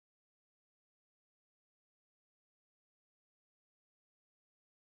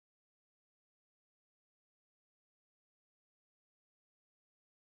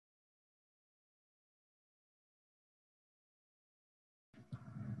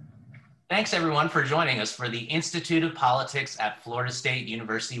Thanks everyone for joining us for the Institute of Politics at Florida State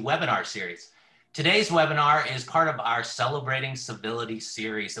University webinar series. Today's webinar is part of our Celebrating Civility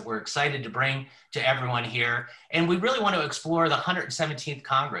series that we're excited to bring to everyone here. And we really want to explore the 117th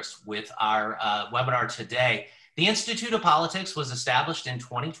Congress with our webinar today. The Institute of Politics was established in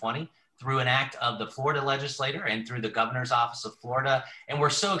 2020 through an act of the Florida legislature and through the Governor's Office of Florida. And we're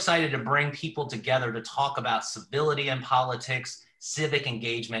so excited to bring people together to talk about civility in politics, civic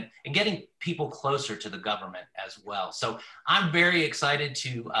engagement, and getting people closer to the government as well. So I'm very excited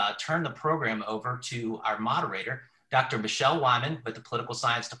to turn the program over to our moderator, Dr. Michelle Whyman with the Political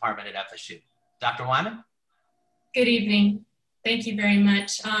Science Department at FSU. Dr. Whyman? Good evening. Thank you very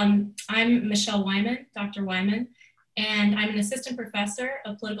much. I'm Michelle Whyman, Dr. Whyman, and I'm an assistant professor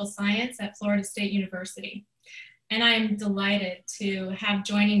of political science at Florida State University. And I'm delighted to have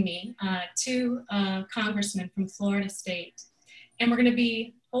joining me two congressmen from Florida State. And we're going to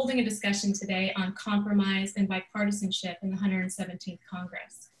be holding a discussion today on compromise and bipartisanship in the 117th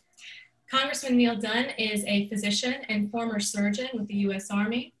Congress. Congressman Neal Dunn is a physician and former surgeon with the U.S.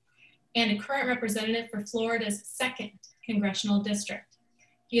 Army and a current representative for Florida's 2nd Congressional District.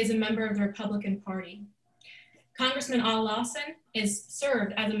 He is a member of the Republican Party. Congressman Al Lawson is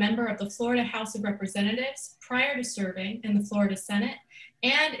served as a member of the Florida House of Representatives prior to serving in the Florida Senate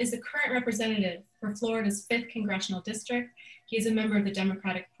and is the current representative for Florida's 5th Congressional District. He is a member of the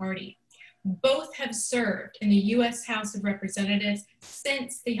Democratic Party. Both have served in the U.S. House of Representatives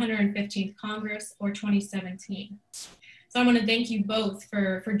since the 115th Congress or 2017. So I want to thank you both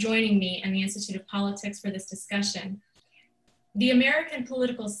for joining me and the Institute of Politics for this discussion. The American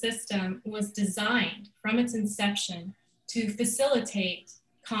political system was designed from its inception to facilitate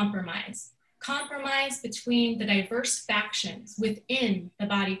compromise between the diverse factions within the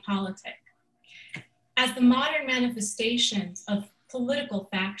body politic. As the modern manifestations of political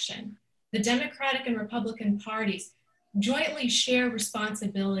faction, the Democratic and Republican parties jointly share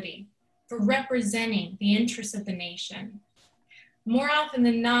responsibility for representing the interests of the nation. More often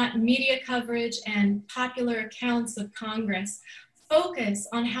than not, media coverage and popular accounts of Congress focus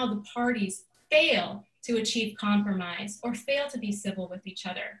on how the parties fail to achieve compromise or fail to be civil with each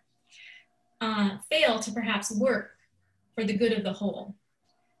other, fail to perhaps work for the good of the whole.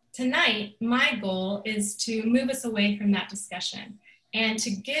 Tonight, my goal is to move us away from that discussion and to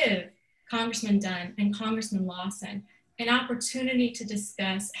give Congressman Dunn and Congressman Lawson an opportunity to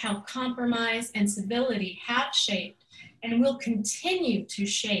discuss how compromise and civility have shaped and will continue to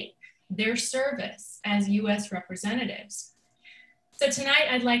shape their service as U.S. representatives. So tonight,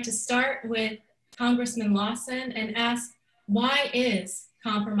 I'd like to start with Congressman Lawson and ask, why is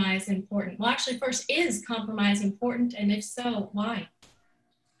compromise important? Well, actually, first, is compromise important? And if so, why?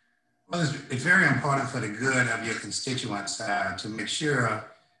 Well, it's very important for the good of your constituents to make sure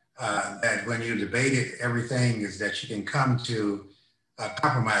that when you debate it, everything is that you can come to a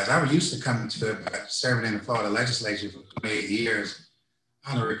compromise. I was used to coming to it by serving in the Florida legislature for 28 years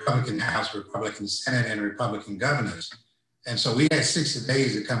on the Republican House, Republican Senate, and Republican governors. And so we had 60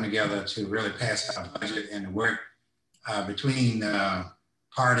 days to come together to really pass our budget and work between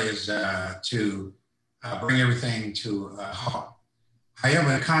parties to bring everything to a halt.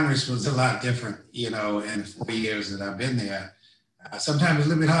 However, Congress was a lot different, in the 4 years that I've been there. Sometimes it's a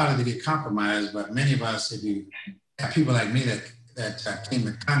little bit harder to get compromised, but many of us, if you have people like me that came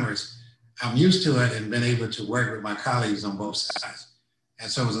to Congress, I'm used to it and been able to work with my colleagues on both sides. And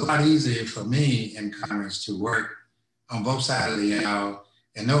so it was a lot easier for me in Congress to work on both sides of the aisle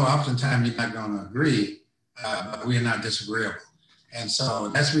and know oftentimes you're not going to agree, but we are not disagreeable. And so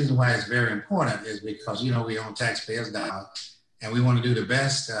that's the reason why it's very important is because, we own taxpayers' dollars and we want to do the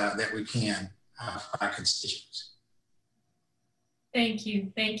best that we can for our constituents. Thank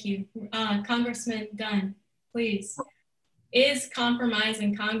you. Congressman Dunn, please. Is compromise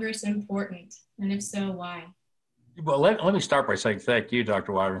in Congress important? And if so, why? Well, let me start by saying thank you,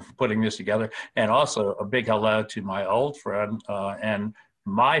 Dr. Whyman, for putting this together. And also a big hello to my old friend and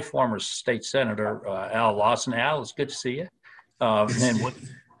my former state senator, Al Lawson. Al, it's good to see you. And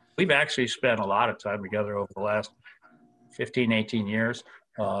we've actually spent a lot of time together over the last 15, 18 years.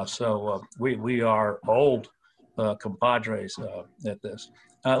 So we are old compadres at this.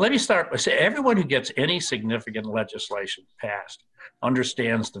 Let me start by saying everyone who gets any significant legislation passed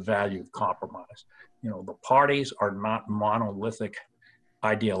understands the value of compromise. The parties are not monolithic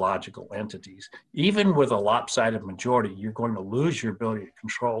ideological entities. Even with a lopsided majority, you're going to lose your ability to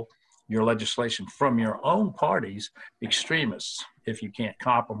control your legislation from your own party's extremists if you can't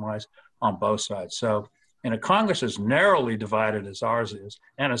compromise on both sides. So In a Congress as narrowly divided as ours is,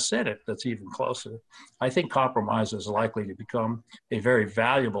 and a Senate that's even closer, I think compromise is likely to become a very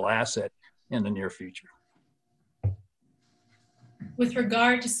valuable asset in the near future. With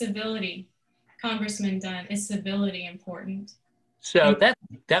regard to civility, Congressman Dunn, is civility important? So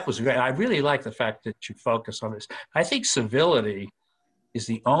that was great. I really like the fact that you focus on this. I think civility is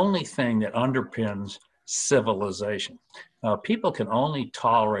the only thing that underpins civilization. People can only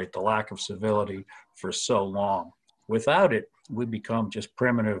tolerate the lack of civility for so long. Without it, we become just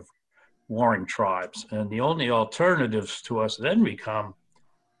primitive warring tribes. And the only alternatives to us then become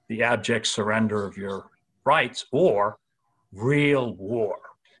the abject surrender of your rights or real war.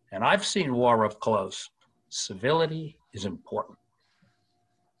 And I've seen war up close. Civility is important.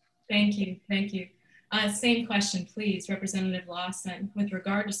 Thank you, thank you. Same question, please, Representative Lawson. With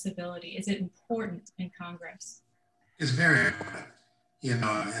regard to civility, is it important in Congress? It's very important, you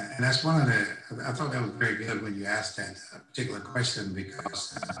know, and that's one of the, I thought that was very good when you asked that particular question,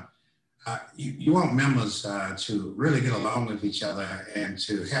 because you want members to really get along with each other and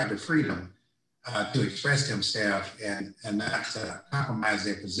to have the freedom to express themselves and not compromise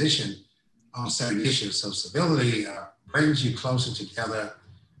their position on certain issues. So civility brings you closer together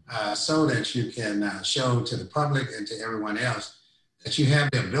so that you can show to the public and to everyone else that you have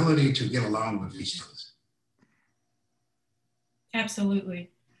the ability to get along with each other. Absolutely.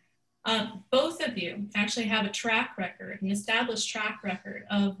 Both of you actually have a track record, an established track record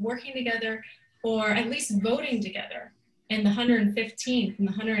of working together or at least voting together in the 115th and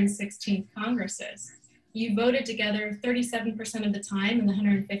the 116th Congresses. You voted together 37% of the time in the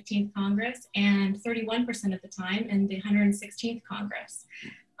 115th Congress and 31% of the time in the 116th Congress.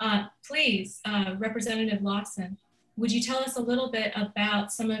 Please, Representative Lawson, would you tell us a little bit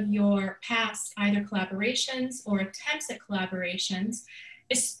about some of your past either collaborations or attempts at collaborations,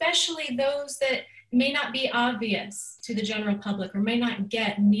 especially those that may not be obvious to the general public or may not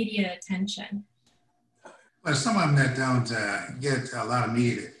get media attention? Well, some of them that don't get a lot of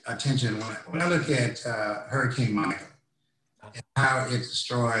media attention, when I look at Hurricane Michael and how it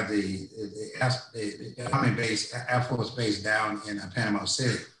destroyed the Army base, Air Force base down in Panama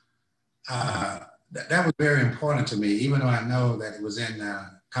City, that was very important to me, even though I know that it was in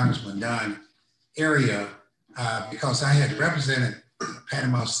Congressman Dunn area, because I had represented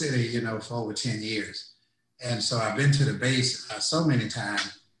Panama City, you know, for over 10 years. And so I've been to the base so many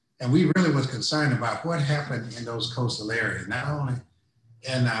times, and we really was concerned about what happened in those coastal areas, not only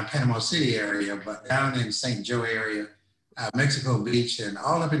in Panama City area, but down in St. Joe area, Mexico Beach, and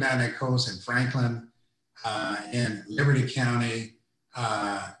all up and down that coast in Franklin, in Liberty County,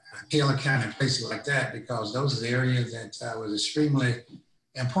 Taylor County, places like that, because those are the areas that was extremely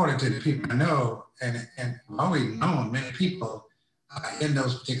important to the people I know, and I've always known many people in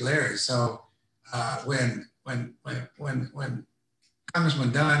those particular areas. So when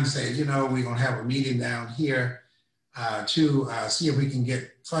Congressman Dunn said, you know, we're gonna have a meeting down here to see if we can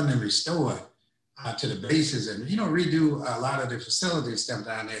get funding restored to the bases and, you know, redo a lot of the facility stuff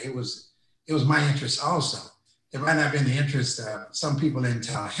down there. It was my interest also. It might not have been the interest of some people in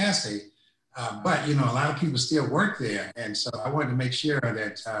Tallahassee, but, you know, a lot of people still work there. And so I wanted to make sure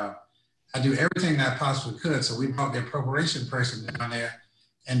that I do everything that I possibly could. So we brought the appropriation person down there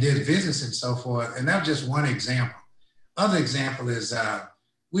and did visits and so forth. And that was just one example. Other example is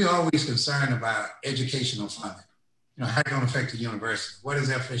we're always concerned about educational funding. You know, how it's going to affect the university? What is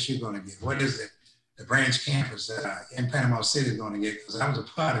FSU going to get? What is the branch campus in Panama City going to get? Because I was a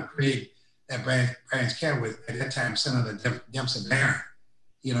part of creating that branch campus with, at that time, Senator Dempsey Barron,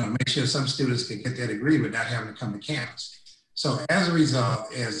 you know, to make sure some students could get their degree without having to come to campus. So as a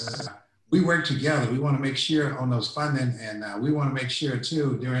result, as we work together, we want to make sure on those funding, and we want to make sure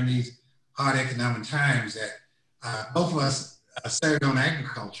too during these hard economic times that both of us served on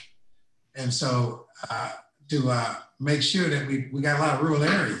agriculture. And so to make sure that we got a lot of rural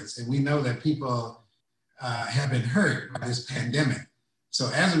areas, and we know that people have been hurt by this pandemic. So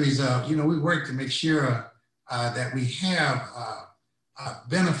as a result, you know, we work to make sure that we have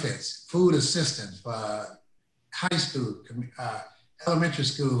benefits, food assistance for high school, elementary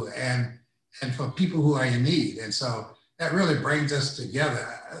school, and for people who are in need. And so that really brings us together.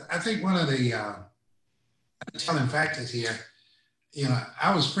 I think one of the telling factors here, you know,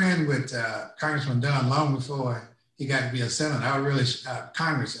 I was friends with Congressman Dunn long before he got to be a senator. I was really,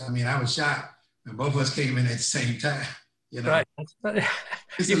 Congress, I mean, I was shocked when both of us came in at the same time, you know. Right.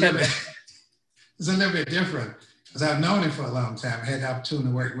 It's a little bit different because I've known him for a long time. I had the opportunity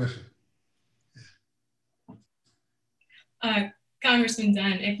to work with him. Congressman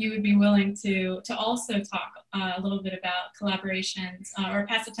Dunn, if you would be willing to also talk a little bit about collaborations or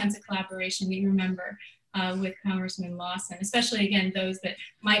past attempts at collaboration that you remember with Congressman Lawson, especially, again, those that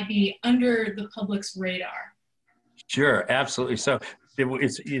might be under the public's radar? Sure, absolutely. So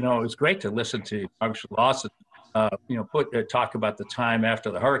it's great to listen to Congressman Lawson, talk about the time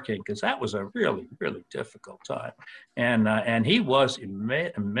after the hurricane, because that was a really, really difficult time, and he was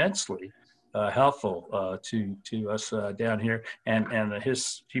immensely helpful to us down here, and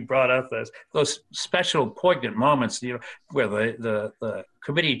he brought up those special poignant moments, where the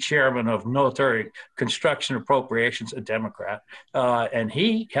committee chairman of military construction appropriations, a Democrat, and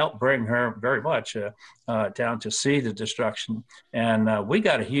he helped bring her very much down to see the destruction, and we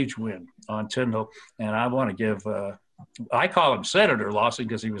got a huge win on Tyndall, and I want to give I call him Senator Lawson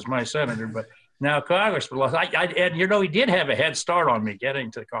because he was my senator, but now Congressman Lawson, and he did have a head start on me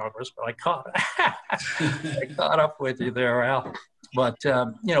getting to Congress, but I caught up with you there, Al. But,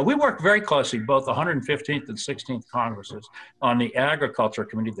 we worked very closely, both the 115th and 16th Congresses, on the Agriculture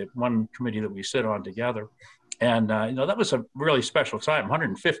Committee, that one committee that we sit on together. And, that was a really special time.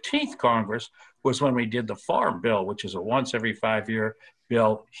 115th Congress was when we did the Farm Bill, which is a once every 5-year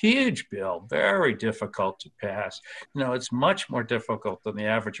bill, huge bill, very difficult to pass. It's much more difficult than the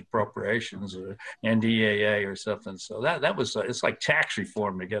average appropriations or NDAA or something. So that was, it's like tax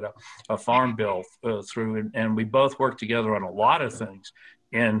reform to get a farm bill through. And we both worked together on a lot of things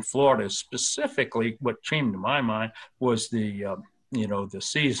in Florida. Specifically, what came to my mind was the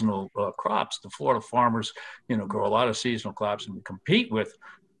seasonal crops. The Florida farmers, grow a lot of seasonal crops, and we compete with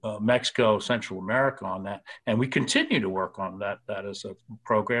Mexico, Central America on that. And we continue to work on that as a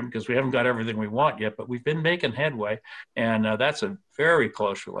program, because we haven't got everything we want yet, but we've been making headway. And that's a very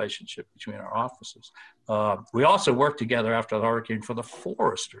close relationship between our offices. We also worked together after the hurricane for the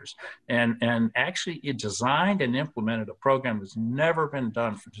foresters, and actually it designed and implemented a program that's never been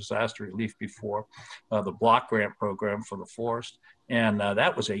done for disaster relief before, the block grant program for the forest. And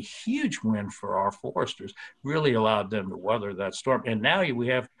that was a huge win for our foresters, really allowed them to weather that storm. And now we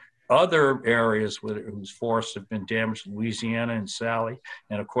have other areas whose forests have been damaged, Louisiana and Sally,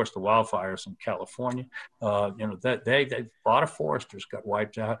 and of course the wildfires in California. A lot of foresters got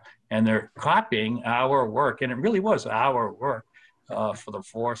wiped out, and they're copying our work, and it really was our work for the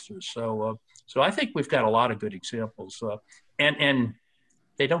foresters. So I think we've got a lot of good examples, and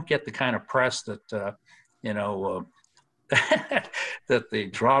they don't get the kind of press that that the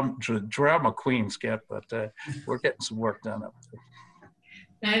drama queens get, but we're getting some work done up there.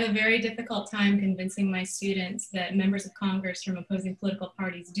 I have a very difficult time convincing my students that members of Congress from opposing political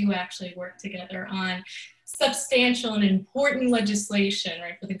parties do actually work together on substantial and important legislation,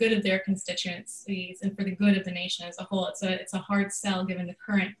 right, for the good of their constituencies and for the good of the nation as a whole. It's a hard sell given the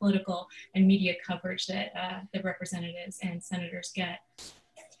current political and media coverage that the representatives and senators get.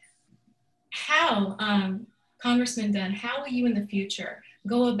 How, Congressman Dunn, how will you in the future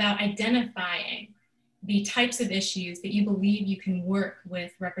go about identifying the types of issues that you believe you can work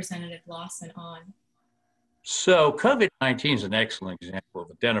with Representative Lawson on? So COVID-19 is an excellent example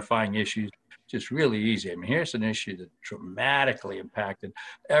of identifying issues just really easy. I mean, here's an issue that dramatically impacted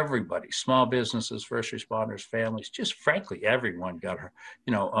everybody, small businesses, first responders, families, just frankly, everyone got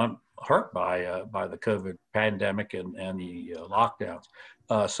hurt by the COVID pandemic and the lockdowns.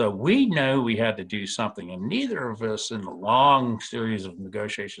 So we know we had to do something, and neither of us in the long series of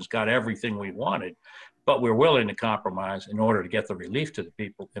negotiations got everything we wanted, but we're willing to compromise in order to get the relief to the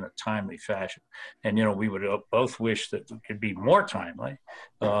people in a timely fashion. And, we would both wish that it could be more timely,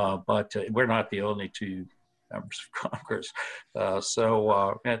 but we're not the only two members of Congress.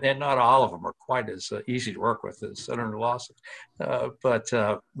 And not all of them are quite as easy to work with as Senator Lawson. But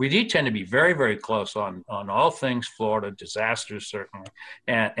we do tend to be very, very close on all things Florida, disasters certainly,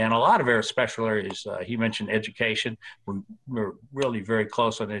 and a lot of our special areas. He mentioned education. We're really very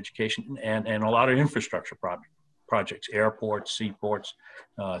close on education and a lot of infrastructure projects, airports, seaports,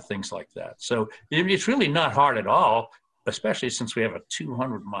 things like that. So it's really not hard at all, especially since we have a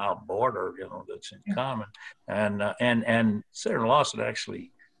 200-mile border, that's in common. And Senator Lawson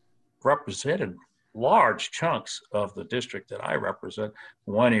actually represented large chunks of the district that I represent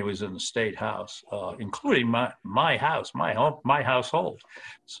when he was in the state house, including my house, my home, my household.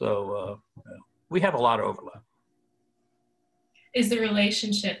 So we have a lot of overlap. Is the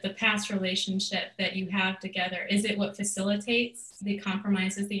relationship, the past relationship that you have together, is it what facilitates the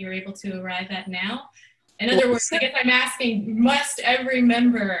compromises that you're able to arrive at now? In other words, I guess I'm asking, must every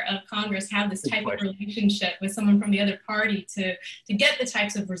member of Congress have this type of relationship with someone from the other party to get the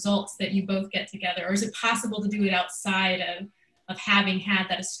types of results that you both get together? Or is it possible to do it outside of having had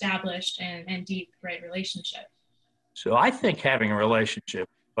that established and deep, right, relationship? So I think having a relationship,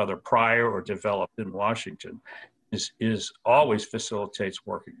 whether prior or developed in Washington, is always facilitates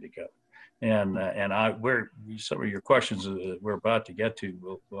working together. And some of your questions we're about to get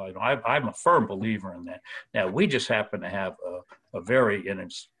to. Well, I'm a firm believer in that. Now we just happen to have a very, and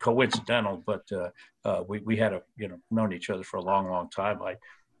it's coincidental, but we had known each other for a long time.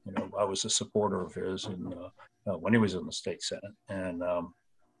 I was a supporter of his, and when he was in the state senate, and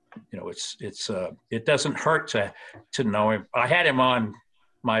it doesn't hurt to know him. I had him on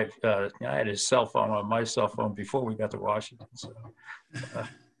I had his cell phone on my cell phone before we got to Washington. So.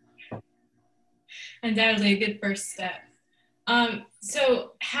 Undoubtedly a good first step.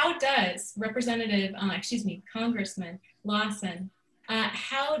 So how does Congressman Lawson,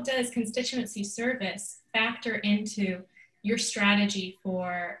 how does constituency service factor into your strategy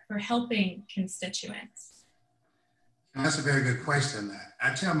for helping constituents? That's a very good question.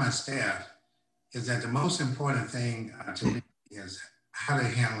 I tell my staff is that the most important thing to me is how they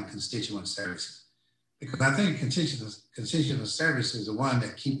handle constituent services. Because I think constituent service is the one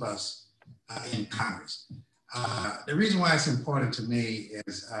that keep us in Congress. The reason why it's important to me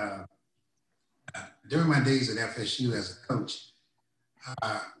is during my days at FSU as a coach,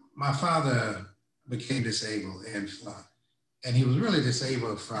 my father became disabled, and he was really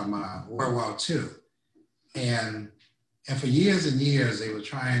disabled from World War II. And for years and years, they were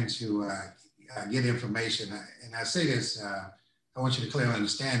trying to get information. And I say this, I want you to clearly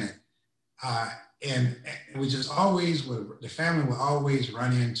understand it. And it was just always, the family would always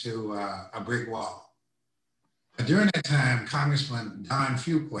run into a brick wall. But during that time, Congressman Don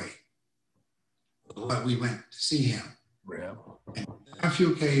Fuquay, we went to see him. Yeah. And Don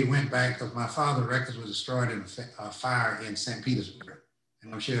Fuquay went back because my father's records were destroyed in a fire in St. Petersburg.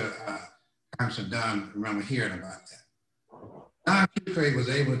 And I'm sure Congressman Dunn remember hearing about that. Don Fuquay was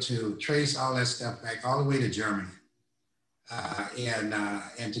able to trace all that stuff back all the way to Germany.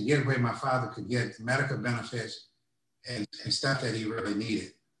 And to get where my father could get medical benefits and stuff that he really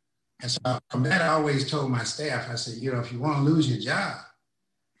needed. And so from that, I always told my staff, I said, if you want to lose your job,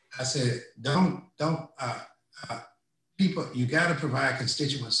 I said, people, you got to provide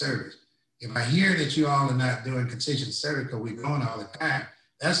constituent service. If I hear that you all are not doing constituent service because we're going all the time,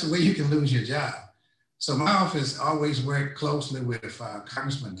 that's the way you can lose your job. So my office always worked closely with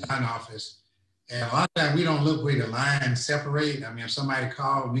Congressman Dunn's office. And a lot of times we don't look where the lines separate. I mean, if somebody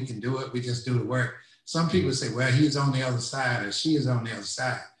called, we can do it. We just do the work. Some people say, well, he's on the other side or she is on the other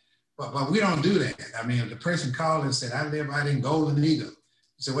side. But we don't do that. I mean, if the person called and said, I live out in Golden Eagle.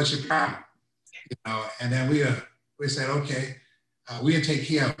 He said, what's your problem? And then we said, okay, we'll take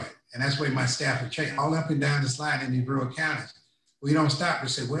care of it. And that's where my staff would train all up and down this line in these rural counties. We don't stop and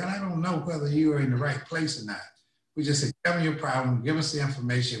say, well, I don't know whether you are in the right place or not. We just say, tell me your problem, give us the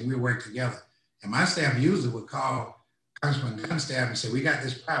information, we'll work together. And my staff usually would call Congressman Dunn's staff and say, we got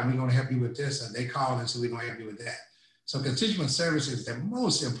this problem, we're gonna help you with this. And they call and say, we're gonna help you with that. So constituent service is the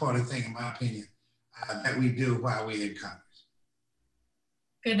most important thing, in my opinion, that we do while we're in Congress.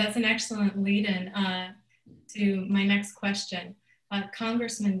 Good, that's an excellent lead-in to my next question.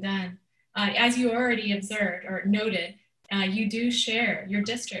 Congressman Dunn, as you already observed or noted, your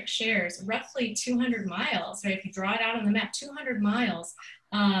district shares roughly 200 miles, right? If you draw it out on the map, 200 miles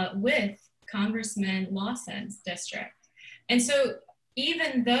with Congressman Lawson's district. And so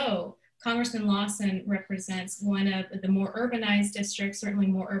even though Congressman Lawson represents one of the more urbanized districts, certainly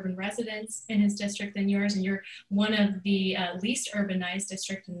more urban residents in his district than yours, and you're one of the least urbanized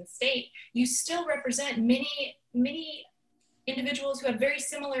districts in the state, you still represent many, many individuals who have very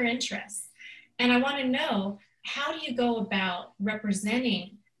similar interests. And I want to know, how do you go about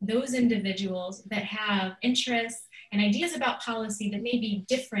representing those individuals that have interests and ideas about policy that may be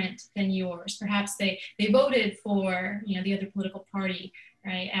different than yours? Perhaps they voted for the other political party,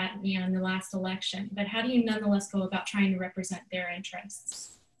 right, in the last election, but how do you nonetheless go about trying to represent their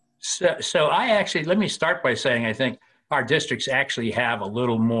interests? So I actually, let me start by saying I think our districts actually have a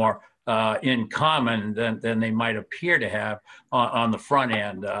little more in common than they might appear to have on the front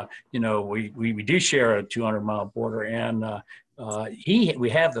end. We do share a 200-mile border, and we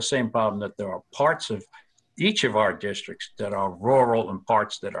have the same problem that there are parts of each of our districts that are rural and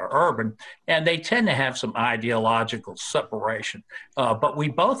parts that are urban, and they tend to have some ideological separation. But we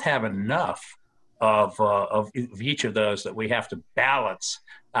both have enough of each of those that we have to balance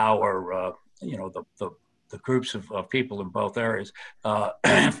our, the groups of people in both areas.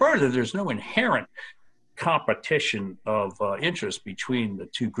 Further, there's no inherent competition of interest between the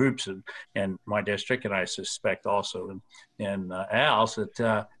two groups in my district, and I suspect also in Al's,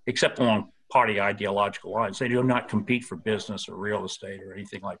 that except along party ideological lines, they do not compete for business or real estate or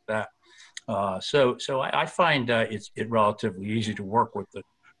anything like that. So I find it relatively easy to work with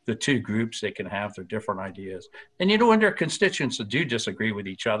the two groups. They can have their different ideas. And, you know, when there are constituents that do disagree with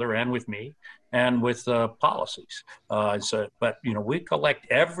each other and with me and with policies. But, you know, we collect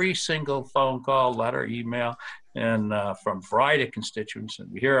every single phone call, letter, email, and from a variety of constituents.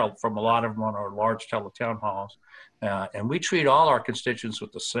 And we hear from a lot of them on our large teletown halls. And we treat all our constituents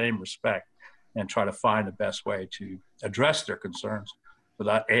with the same respect and try to find the best way to address their concerns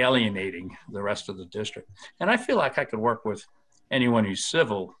without alienating the rest of the district. And I feel like I could work with anyone who's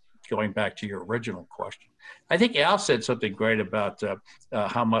civil, going back to your original question. I think Al said something great about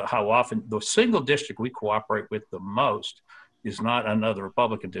how often the single district we cooperate with the most is not another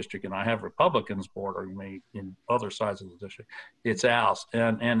Republican district, and I have Republicans bordering me in other sides of the district. It's Al's,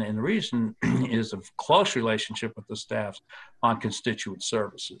 and the reason is a close relationship with the staffs on constituent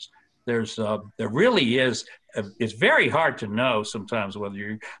services. There really is. It's very hard to know sometimes whether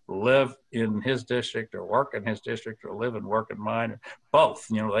you live in his district or work in his district or live and work in mine, or both.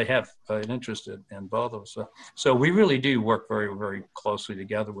 You know, they have an interest in both of us. So we really do work very, very closely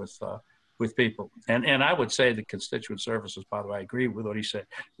together with people. And I would say the constituent services, by the way, I agree with what he said.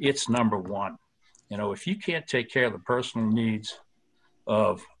 It's number one. You know, if you can't take care of the personal needs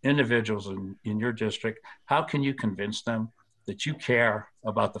of individuals in your district, how can you convince them that you care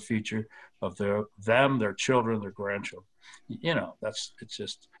about the future of their children, their grandchildren? You know,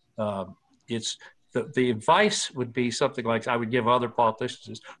 it's the advice would be something like I would give other politicians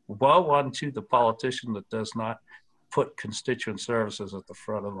is, woe unto the politician that does not put constituent services at the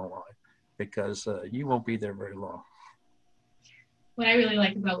front of the line, because you won't be there very long. What I really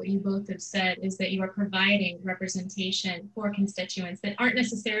like about what you both have said is that you are providing representation for constituents that aren't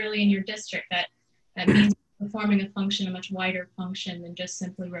necessarily in your district. That means performing a function, a much wider function than just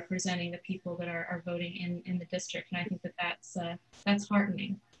simply representing the people that are voting in the district. And I think that's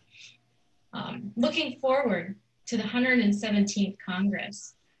heartening. Looking forward to the 117th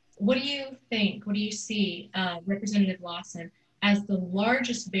Congress, what do you think, what do you see, Representative Lawson, as the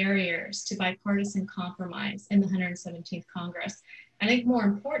largest barriers to bipartisan compromise in the 117th Congress? I think more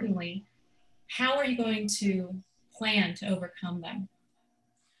importantly, how are you going to plan to overcome them?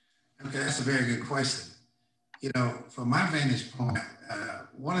 Okay, that's a very good question. You know, from my vantage point,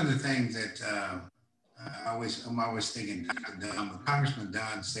 one of the things that I'm always thinking, Congressman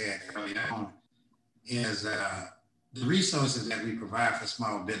Dunn said early on, is the resources that we provide for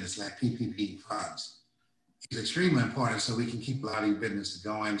small business, like PPP funds, is extremely important, so we can keep a lot of these businesses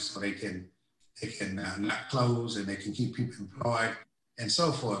going, so they can not close, and they can keep people employed and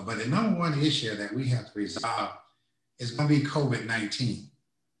so forth. But the number one issue that we have to resolve is going to be COVID-19.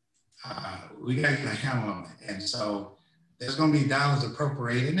 We got to get a handle on it. And so there's going to be dollars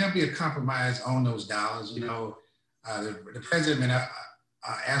appropriated, and there'll be a compromise on those dollars. You know, the president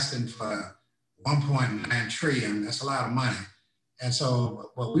asking for 1.9 trillion. That's a lot of money. And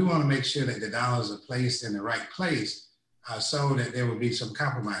so, but we want to make sure that the dollars are placed in the right place so that there will be some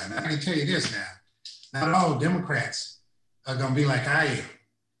compromise. And I can tell you this now, not all Democrats are going to be like I am,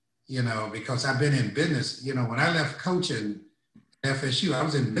 you know, because I've been in business. You know, when I left coaching at FSU, I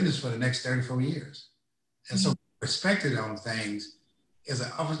was in business for the next 34 years. And so perspective on things is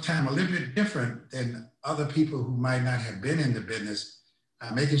oftentimes a little bit different than other people who might not have been in the business,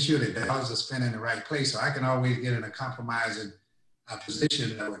 making sure that dollars are spent in the right place. So I can always get in a compromising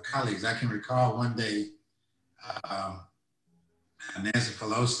position with colleagues. I can recall one day, Nancy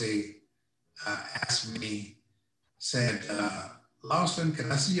Pelosi asked me, said, Lawson,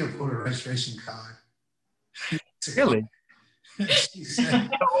 can I see your voter registration card? Really? She said,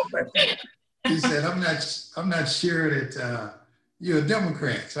 I'm not sure that you're a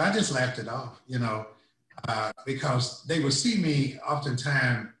Democrat. So I just laughed it off, you know, because they would see me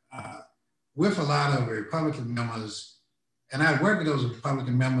oftentimes with a lot of Republican members, and I worked with those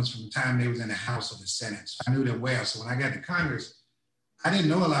Republican members from the time they was in the House or the Senate. So I knew them well. So when I got to Congress, I didn't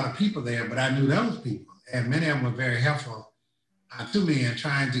know a lot of people there, but I knew those people. And many of them were very helpful to me in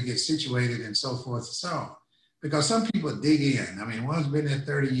trying to get situated and so forth and so on. Because some people dig in. I mean, one's been there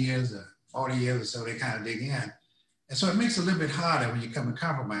 30 years or 40 years or so, they kind of dig in. And so it makes it a little bit harder when you come to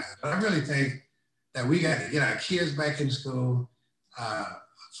compromise. But I really think that we got to get our kids back in school,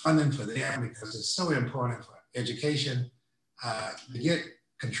 funding for them, because it's so important for education, to get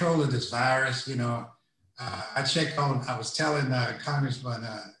control of this virus. You know, I was telling Congressman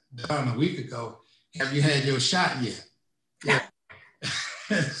Dunn a week ago, have you had your shot yet? Yeah.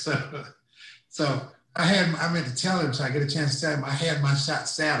 so I meant to tell him, so I get a chance to tell him I had my shot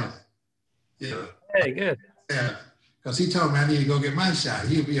Saturday. Yeah. Hey, good. Yeah, because he told me I need to go get my shot.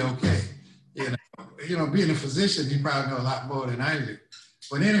 He'll be okay. You know, being a physician, he probably know a lot more than I do.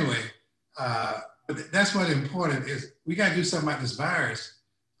 But anyway, but that's what's important is we got to do something about this virus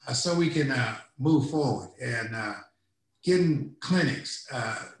so we can move forward and getting clinics,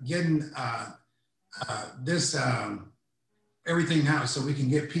 getting this everything out so we can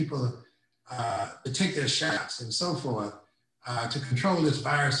get people to take their shots and so forth to control this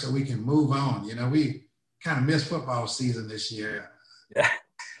virus so we can move on. You know, we kind of missed football season this year, Yeah.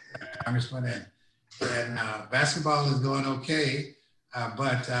 Congressman, and basketball is going okay,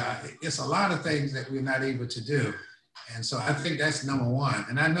 but it's a lot of things that we're not able to do. And so I think that's number one.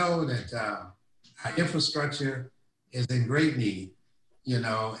 And I know that our infrastructure is in great need, you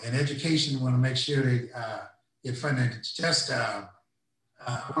know, and education want to make sure they get funded. Just, I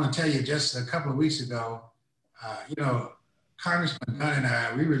want to tell you, just a couple of weeks ago, you know, Congressman Dunn and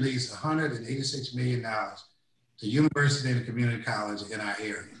I, we released $186 million to university and community college in our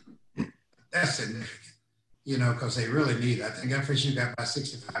area. That's significant, you know, because they really need it. I think FSU got about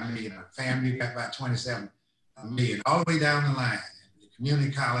 65 million, FAMU got about 27 million, all the way down the line, the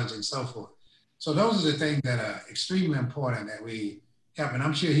community college and so forth. So those are the things that are extremely important that we have, and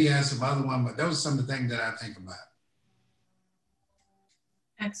I'm sure he has some other one, but those are some of the things that I think about.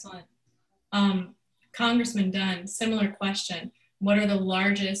 Excellent. Congressman Dunn, similar question. What are the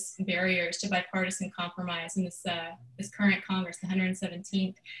largest barriers to bipartisan compromise in this current Congress, the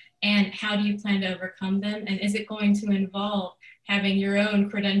 117th? And how do you plan to overcome them? And is it going to involve having your own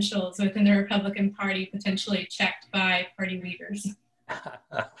credentials within the Republican Party potentially checked by party leaders?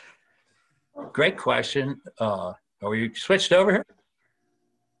 Great question. Are we switched over here?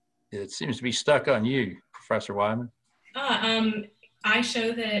 It seems to be stuck on you, Professor Whyman. I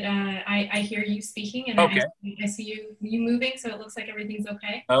show that I hear you speaking, and okay. I see you moving, so it looks like everything's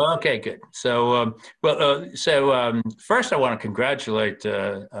okay. Oh, okay, good. So, first I want to congratulate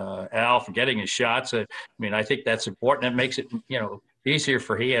Al for getting his shots. I mean, I think that's important. It makes it, you know, easier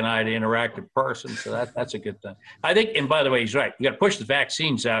for he and I to interact in person. So that's a good thing. I think, and by the way, he's right. You got to push the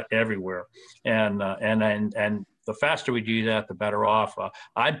vaccines out everywhere, and the faster we do that, the better off.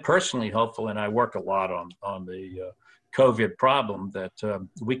 I'm personally hopeful, and I work a lot on the COVID problem that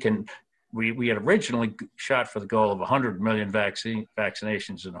we had originally shot for the goal of 100 million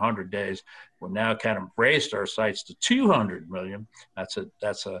vaccinations in 100 days. We're now kind of raised our sights to 200 million. That's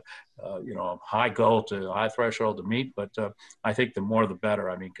a you know, high goal high threshold to meet, but I think the more the better.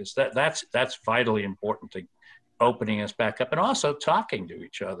 I mean, because that's vitally important to opening us back up and also talking to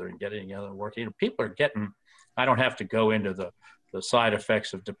each other and getting together working. You know, people are getting. I don't have to go into the side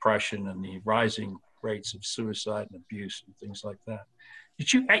effects of depression and the rising rates of suicide and abuse and things like that.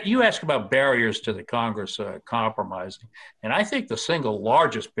 You ask about barriers to the Congress compromising, and I think the single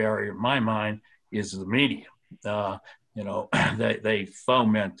largest barrier in my mind is the media. You know, they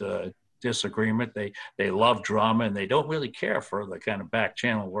foment disagreement. They love drama, and they don't really care for the kind of back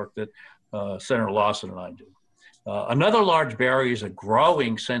channel work that Senator Lawson and I do. Another large barrier is a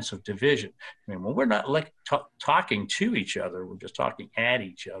growing sense of division. I mean, when we're not talking to each other, we're just talking at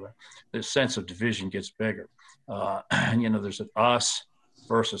each other, this sense of division gets bigger. And, you know, there's an us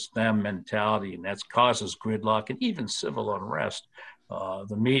versus them mentality, and that causes gridlock and even civil unrest.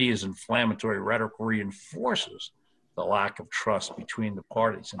 The media's inflammatory rhetoric reinforces the lack of trust between the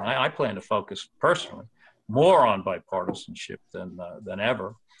parties. And I plan to focus personally more on bipartisanship than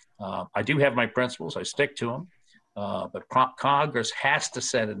ever. I do have my principles. I stick to them. But Congress has to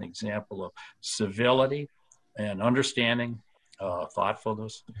set an example of civility and understanding,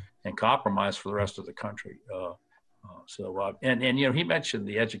 thoughtfulness, and compromise for the rest of the country. And you know, he mentioned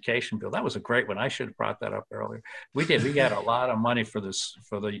the education bill. That was a great one. I should have brought that up earlier. We did. We got a lot of money for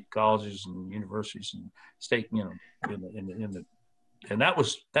the colleges and universities and state, you know, and that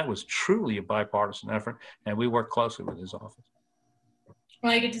was truly a bipartisan effort. And we worked closely with his office.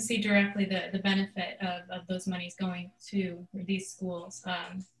 Well, I get to see directly the benefit of those monies going to these schools.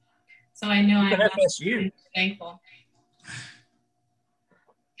 So I know I'm thankful.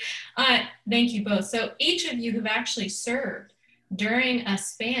 Thank you both. So each of you have actually served during a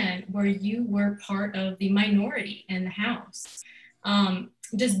span where you were part of the minority in the House.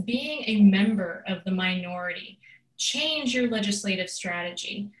 Does being a member of the minority change your legislative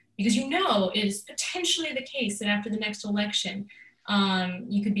strategy? Because you know it is potentially the case that after the next election,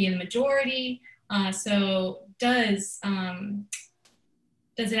 you could be in the majority. So does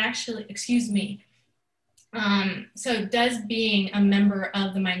it actually, excuse me, so does being a member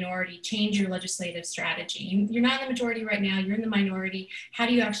of the minority change your legislative strategy? You're not in the majority right now, you're in the minority. How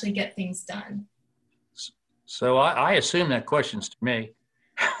do you actually get things done? So I assume that question's to me.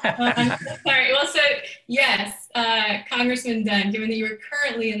 Sorry. Well, so yes, Congressman Dunn, given that you are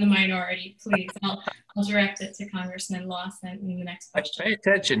currently in the minority, please, I'll direct it to Congressman Lawson in the next question. Pay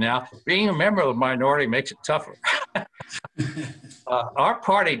attention now. Being a member of the minority makes it tougher. Our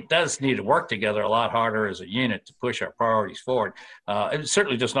party does need to work together a lot harder as a unit to push our priorities forward. It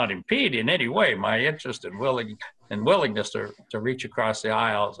certainly does not impede in any way my interest and willingness to reach across the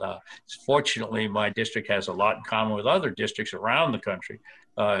aisles. Fortunately, my district has a lot in common with other districts around the country,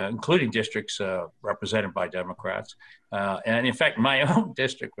 including districts represented by Democrats. And in fact, my own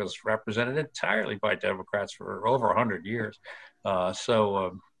district was represented entirely by Democrats for over 100 years.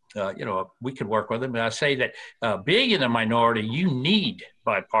 You know, we could work with them. And I say that being in a minority, you need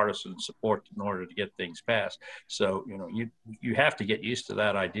bipartisan support in order to get things passed. So, you know, you have to get used to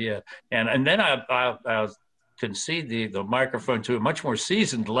that idea. And then I'll concede the microphone to a much more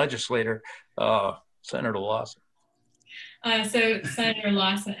seasoned legislator, Senator Lawson. So Senator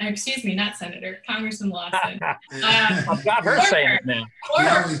Lawson, excuse me, not Senator, Congressman Lawson. I've got her saying it now.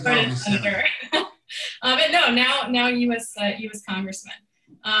 Former Senator. But no, now U.S. Congressman.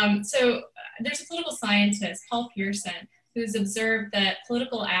 So there's a political scientist, Paul Pearson, who's observed that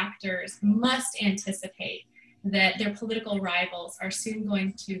political actors must anticipate that their political rivals are soon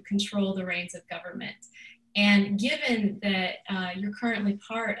going to control the reins of government. And given that you're currently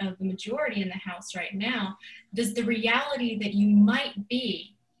part of the majority in the House right now, does the reality that you might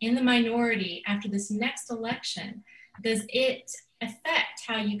be in the minority after this next election, does it affect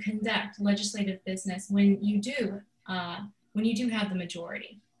how you conduct legislative business when you do have the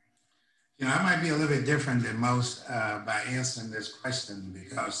majority? You know, I might be a little bit different than most by answering this question,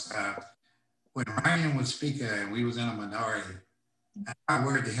 because when Ryan was speaker and we was in a minority, I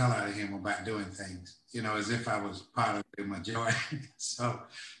worried the hell out of him about doing things, you know, as if I was part of the majority. So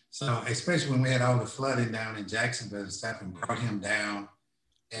especially when we had all the flooding down in Jacksonville and stuff, and brought him down,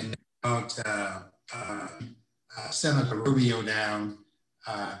 and brought Senator Rubio down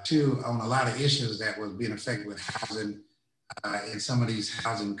too, on a lot of issues that was being affected with housing in some of these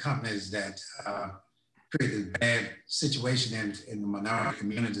housing companies that created a bad situation in the minority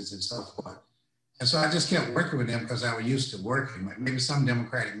communities and so forth. And so I just kept working with them because I was used to working. Maybe some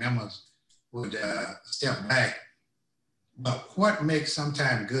Democratic members would step back. But what makes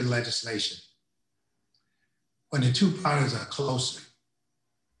sometimes good legislation? When the two parties are closer,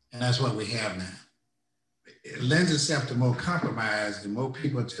 and that's what we have now. It lends itself to more compromise and more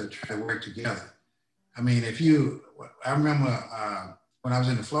people to try to work together. I mean, I remember when I was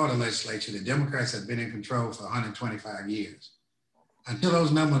in the Florida legislature, the Democrats had been in control for 125 years. Until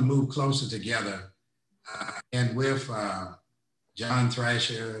those numbers moved closer together, and with John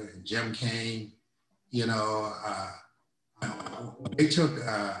Thrasher and Jim Kaine, you know, they took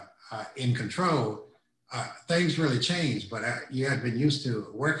in control, things really changed, but you had been used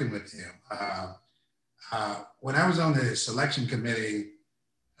to working with them. When I was on the selection committee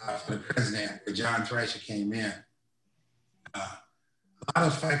for the president, where John Thrasher came in, a lot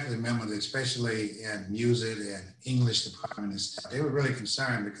of faculty members, especially in music and English department and stuff, they were really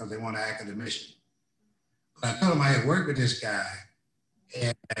concerned because they want an academician. But I told them I had worked with this guy,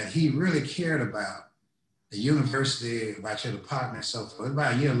 and he really cared about the university, about your department and so forth.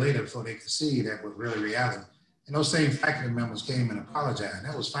 About a year later before they could see that was really reality. And those same faculty members came and apologized.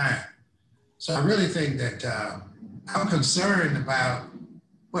 That was fine. So I really think that I'm concerned about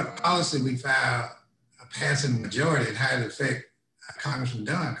what policy we filed passing the majority and how it affect Congressman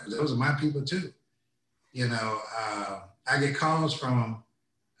Dunn, because those are my people too. You know, I get calls from them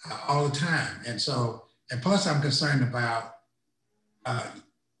all the time. And plus I'm concerned about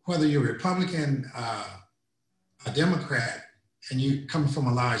whether you're a Republican, a Democrat, and you come from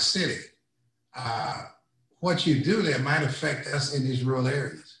a large city, what you do there might affect us in these rural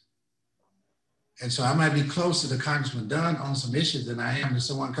areas. And so I might be closer to Congressman Dunn on some issues than I am to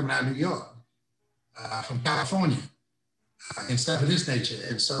someone coming out of New York, from California, and stuff of this nature.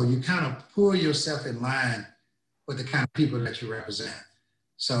 And so you kind of pull yourself in line with the kind of people that you represent.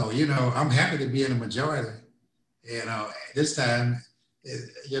 So, you know, I'm happy to be in a majority, you know, this time,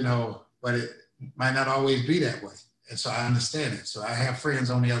 you know, but it might not always be that way. And so I understand it. So I have friends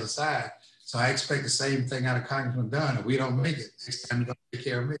on the other side. So I expect the same thing out of Congressman Dunn. If we don't make it, next time you're going to take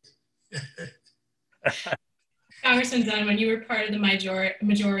care of me. Congressman Dunn, when you were part of the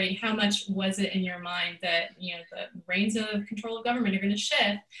majority, how much was it in your mind that, you know, the reins of control of government are going to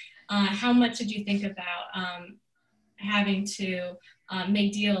shift? How much did you think about having to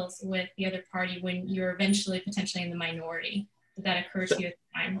make deals with the other party when you're eventually potentially in the minority? Did that occur to you at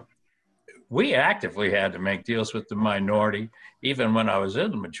the time? we actively had to make deals with the minority, even when I was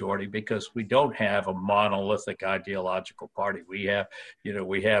in the majority, because we don't have a monolithic ideological party. We have,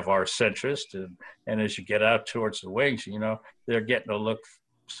 we have our centrist, and as you get out towards the wings, they're getting to look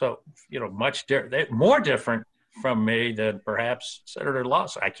so, much different, more different from me than perhaps Senator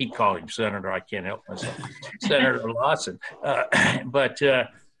Lawson. I keep calling him Senator. I can't help myself. Senator Lawson.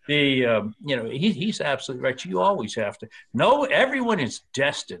 He's absolutely right. You always have to know everyone is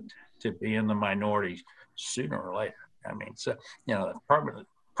destined to be in the minority sooner or later. I mean, so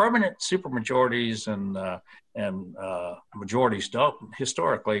permanent supermajorities and majorities don't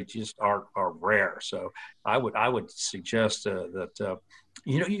historically just are rare. So I would suggest that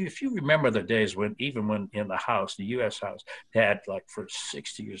if you remember the days when even in the House, the U.S. House had like for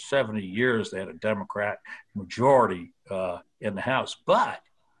 60 or 70 years they had a Democrat majority in the House, but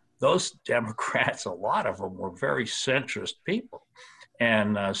those Democrats, a lot of them were very centrist people.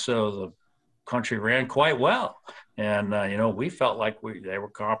 And so the country ran quite well. And, we felt like they were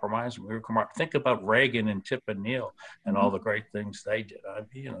compromised. We were compromised. Think about Reagan and Tip and Neal and all the great things they did.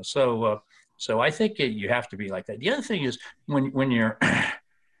 So I think you have to be like that. The other thing is when you're,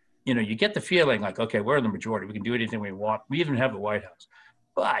 you get the feeling like, okay, we're in the majority. We can do anything we want. We even have the White House.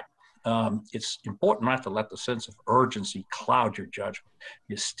 But it's important not to let the sense of urgency cloud your judgment.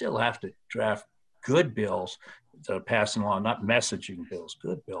 You still have to draft good bills to pass along, not messaging bills,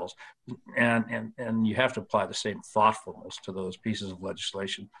 good bills. And you have to apply the same thoughtfulness to those pieces of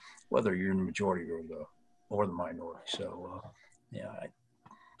legislation, whether you're in the majority or the minority. So,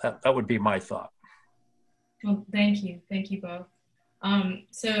 that would be my thought. Well, thank you. Thank you both.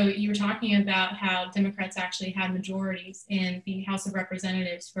 So you were talking about how Democrats actually had majorities in the House of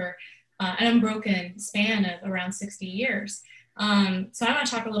Representatives for an unbroken span of around 60 years. So I want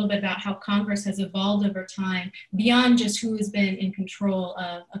to talk a little bit about how Congress has evolved over time beyond just who has been in control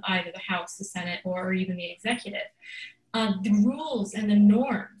of either the House, the Senate, or even the executive. The rules and the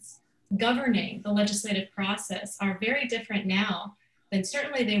norms governing the legislative process are very different now than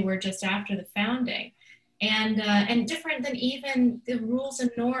certainly they were just after the founding. And different than even the rules and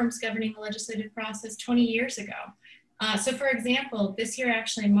norms governing the legislative process 20 years ago. So for example, this year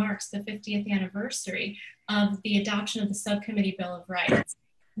actually marks the 50th anniversary of the adoption of the Subcommittee Bill of Rights,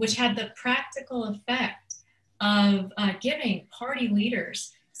 which had the practical effect of giving party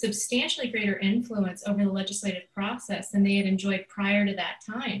leaders substantially greater influence over the legislative process than they had enjoyed prior to that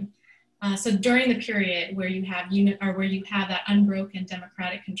time. So during the period where you have that unbroken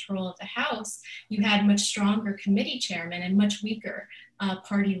democratic control of the House, you had much stronger committee chairmen and much weaker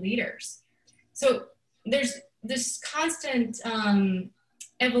party leaders. So there's this constant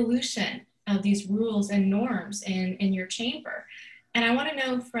evolution of these rules and norms in your chamber. And I want to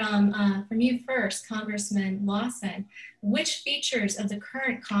know from you first, Congressman Lawson, which features of the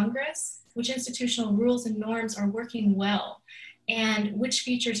current Congress, which institutional rules and norms are working well? And which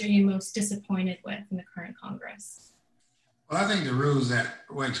features are you most disappointed with in the current Congress? Well, I think the rules that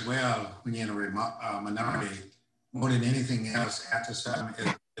works well when you're in a minority, more than anything else after some,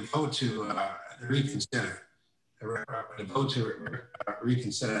 is the vote to reconsider, the vote to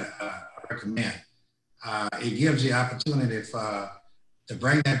reconsider, recommend. It gives you opportunity to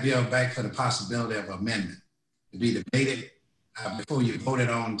bring that bill back for the possibility of amendment, to be debated before you vote it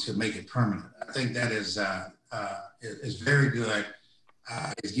on to make it permanent. I think that is very good.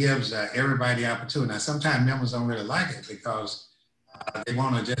 It gives everybody the opportunity. Now, sometimes members don't really like it because they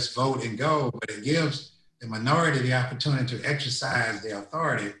want to just vote and go, but it gives the minority the opportunity to exercise their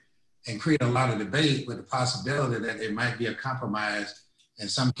authority and create a lot of debate with the possibility that there might be a compromise. In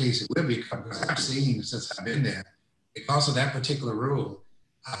some cases, will be, because I've seen since I've been there, because of that particular rule,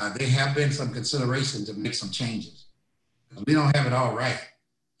 there have been some consideration to make some changes. We don't have it all right,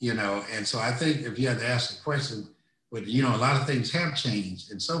 and so I think if you had to ask the question, but a lot of things have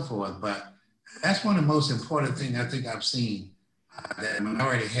changed and so forth, but that's one of the most important things I think I've seen that the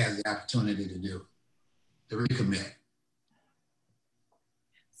minority has the opportunity to do, to recommit.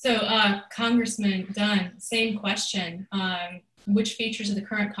 So Congressman Dunn, same question. Which features of the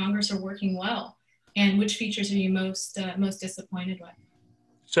current Congress are working well? And which features are you most disappointed with?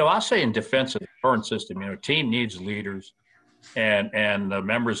 So I'll say in defense of the current system, a team needs leaders. And the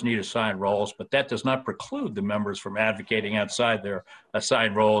members need assigned roles, but that does not preclude the members from advocating outside their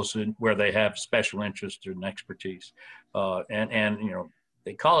assigned roles where they have special interest and expertise.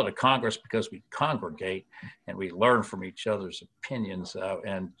 They call it a Congress because we congregate and we learn from each other's opinions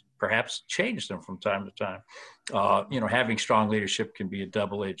and perhaps change them from time to time. Having strong leadership can be a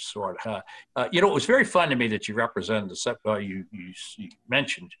double-edged sword. It was very fun to me that you represented you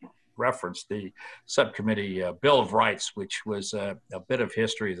mentioned referenced, the subcommittee Bill of Rights, which was a bit of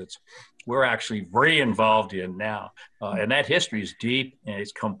history that's we're actually very involved in now. And that history is deep and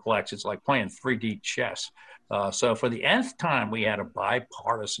it's complex. It's like playing 3D chess. So for the nth time, we had a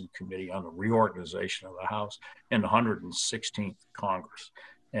bipartisan committee on the reorganization of the House in the 116th Congress.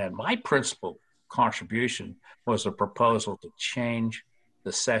 And my principal contribution was a proposal to change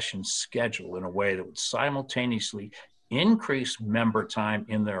the session schedule in a way that would simultaneously increase member time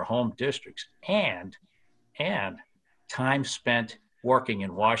in their home districts and time spent working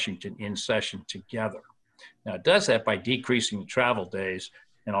in Washington in session together. Now, it does that by decreasing the travel days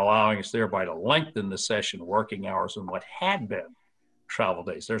and allowing us thereby to lengthen the session working hours in what had been travel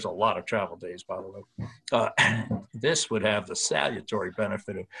days. There's a lot of travel days, by the way. This would have the salutary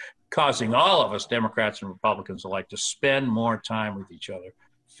benefit of causing all of us, Democrats and Republicans alike, to spend more time with each other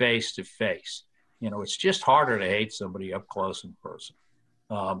face to face. You know, it's just harder to hate somebody up close in person.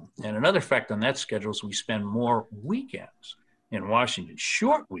 And another effect on that schedule is we spend more weekends in Washington,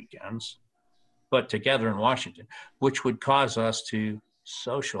 short weekends, but together in Washington, which would cause us to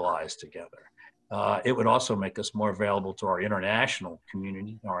socialize together. It would also make us more available to our international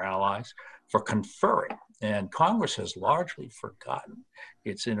community, our allies, for conferring. And Congress has largely forgotten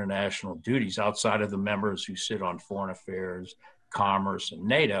its international duties outside of the members who sit on foreign affairs, commerce, and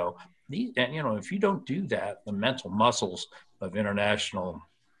NATO. And, you know, if you don't do that, the mental muscles of international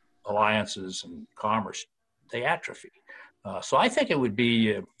alliances and commerce, they atrophy. So I think it would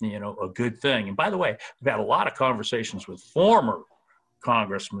be, you know, a good thing. And by the way, we've had a lot of conversations with former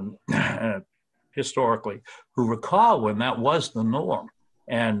congressmen historically who recall when that was the norm.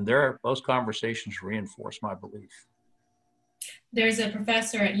 And those conversations reinforce my belief. There's a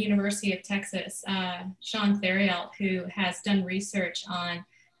professor at University of Texas, Sean Theriault, who has done research on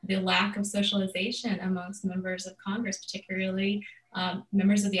the lack of socialization amongst members of Congress, particularly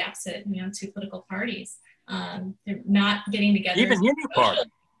members of the opposite, you know, two political parties. They're not getting together. Even in your party.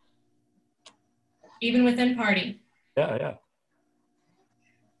 Even within party. Yeah.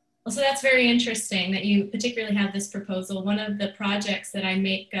 Well, so that's very interesting that you particularly have this proposal. One of the projects that I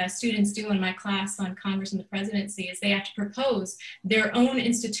make students do in my class on Congress and the presidency is they have to propose their own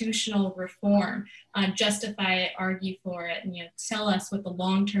institutional reform, justify it, argue for it, and, you know, tell us what the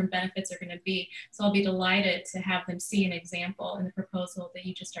long-term benefits are going to be. So I'll be delighted to have them see an example in the proposal that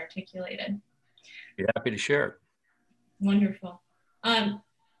you just articulated. Be happy to share it. Wonderful.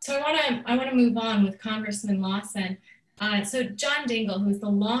 So I want to move on with Congressman Lawson. So John Dingell, who's the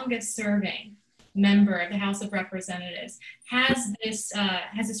longest serving member of the House of Representatives, has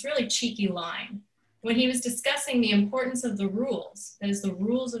this really cheeky line. When he was discussing the importance of the rules, that is the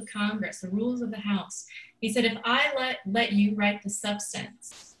rules of Congress, the rules of the House, he said, if I let you write the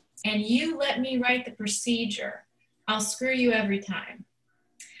substance and you let me write the procedure, I'll screw you every time.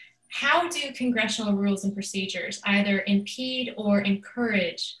 How do congressional rules and procedures either impede or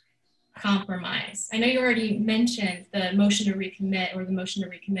encourage compromise? I know you already mentioned the motion to recommit or the motion to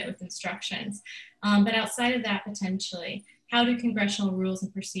recommit with instructions, but outside of that, potentially, how do congressional rules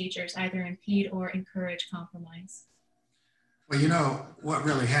and procedures either impede or encourage compromise? Well, you know, what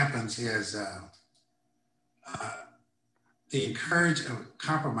really happens is the encourage of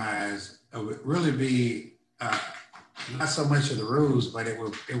compromise would really be not so much of the rules, but it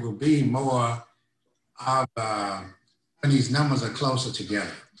will be more of when these numbers are closer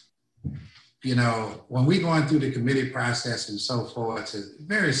together. You know, when we're going through the committee process and so forth, it's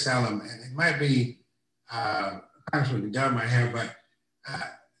very seldom, and it might be Congressman Dunn might have, but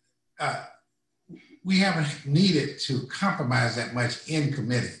we haven't needed to compromise that much in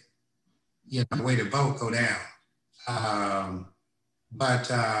committee, you know, the way the vote go down.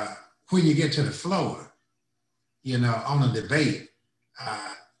 But when you get to the floor, you know, on a debate,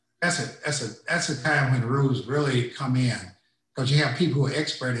 that's a time when the rules really come in, because you have people who are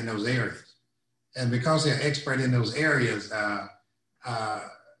expert in those areas. And because they're expert in those areas,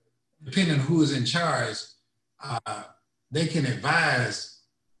 depending on who is in charge, they can advise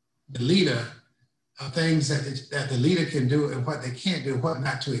the leader of things that the leader can do and what they can't do, what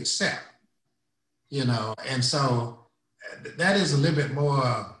not to accept, you know. And so that is a little bit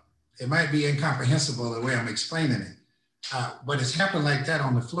more, it might be incomprehensible the way I'm explaining it, but it's happened like that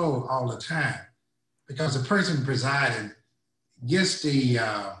on the floor all the time, because the person presiding gets the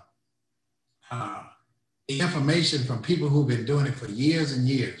information from people who've been doing it for years and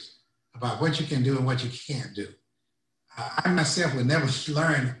years about what you can do and what you can't do. I myself would never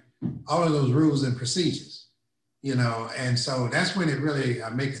learn all of those rules and procedures, you know, and so that's when it really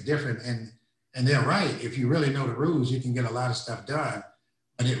makes a difference. And they're right. If you really know the rules, you can get a lot of stuff done.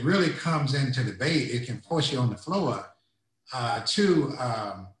 But it really comes into debate. It can force you on the floor to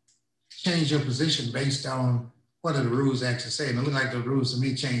change your position based on what do the rules actually say. And it looks like the rules to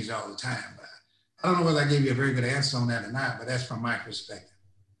me change all the time. But I don't know whether I gave you a very good answer on that or not, but that's from my perspective.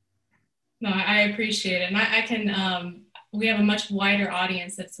 No, I appreciate it. And I can, we have a much wider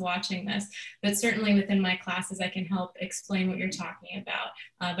audience that's watching this, but certainly within my classes, I can help explain what you're talking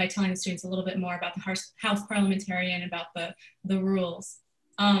about by telling the students a little bit more about the House parliamentarian, about the rules.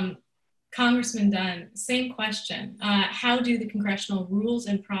 Congressman Dunn, same question. How do the congressional rules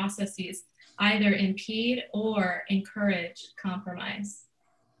and processes either impede or encourage compromise?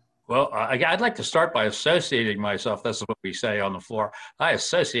 Well, I'd like to start by associating myself. That's what we say on the floor. I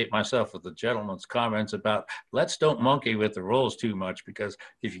associate myself with the gentleman's comments about let's don't monkey with the rules too much, because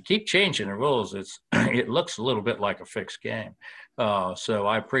if you keep changing the rules, it looks a little bit like a fixed game. So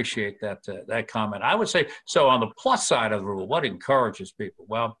I appreciate that comment. I would say, so on the plus side of the rule, what encourages people?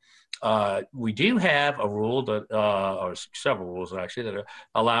 Well, we do have a rule that, or several rules actually, that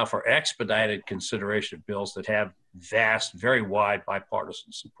allow for expedited consideration of bills that have vast, very wide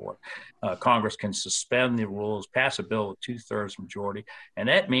bipartisan support. Congress can suspend the rules, pass a bill with 2/3 majority, and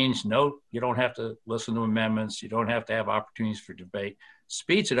that means you don't have to listen to amendments, you don't have to have opportunities for debate.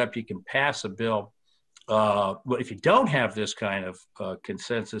 Speeds it up. You can pass a bill. But if you don't have this kind of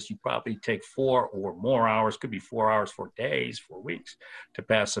consensus, you probably take 4 or more hours, could be 4 hours, 4 days, 4 weeks to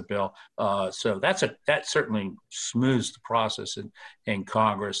pass a bill. So that certainly smooths the process in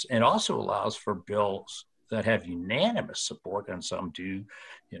Congress, and also allows for bills that have unanimous support, and some do,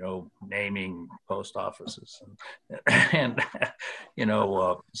 naming post offices and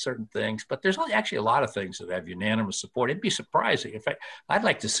certain things. But there's actually a lot of things that have unanimous support. It'd be surprising. In fact, I'd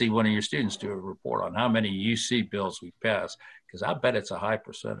like to see one of your students do a report on how many UC bills we pass, because I bet it's a high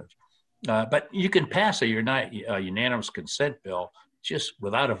percentage. But you can pass a unanimous consent bill just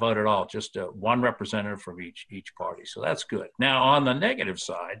without a vote at all, just one representative from each party. So that's good. Now, on the negative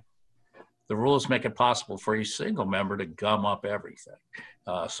side, the rules make it possible for a single member to gum up everything.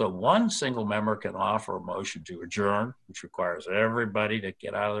 So one single member can offer a motion to adjourn, which requires everybody to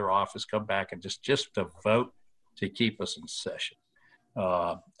get out of their office, come back, and just to vote to keep us in session.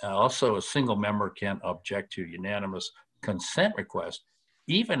 Also, a single member can object to unanimous consent requests,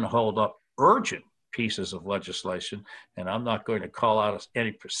 even hold up urgent pieces of legislation. And I'm not going to call out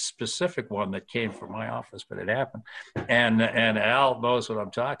any specific one that came from my office, but it happened. And Al knows what I'm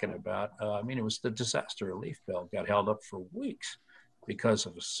talking about. It was the disaster relief bill got held up for weeks because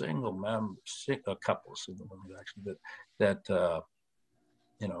of a single member, a couple of single members actually, that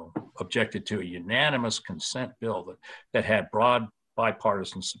objected to a unanimous consent bill that had broad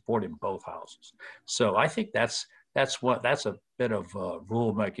bipartisan support in both houses. So I think that's a bit of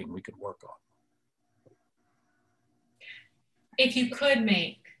rulemaking we could work on. If you could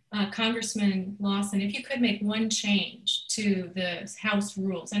make, Congressman Lawson, if you could make one change to the House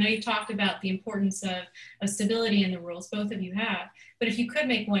rules, I know you talked about the importance of stability in the rules, both of you have, but if you could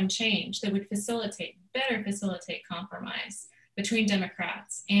make one change that would better facilitate compromise between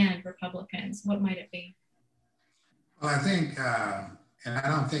Democrats and Republicans, what might it be? Well, I think, and I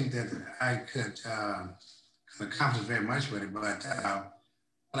don't think that I could accomplish very much with it, but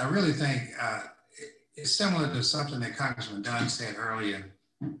I really think it's similar to something that Congressman Dunn said earlier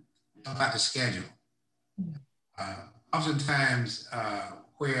about the schedule. Oftentimes,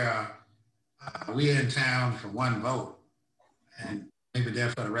 where we're in town for one vote and maybe there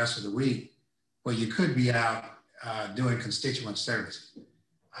for the rest of the week, where you could be out doing constituent service.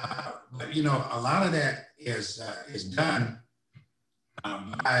 But a lot of that is done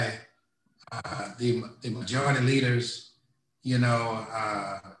by the majority leaders,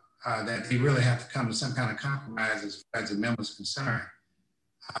 that they really have to come to some kind of compromise as far as the members are concerned,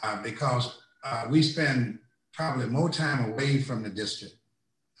 because we spend probably more time away from the district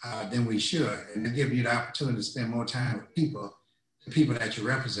than we should, and it gives you the opportunity to spend more time with the people that you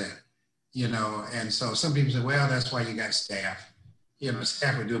represent, and so some people say, well, that's why you got staff,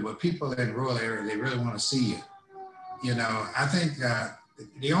 staff would do it, but people in rural areas, they really want to see you. I think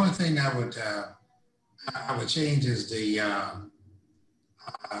the only thing I would change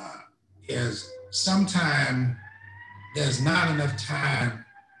is sometimes there's not enough time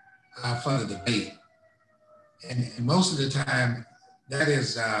for the debate. And most of the time, that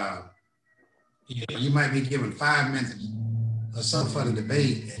is, you might be given 5 minutes or so for the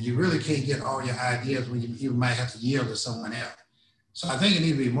debate, and you really can't get all your ideas when you might have to yield to someone else. So I think it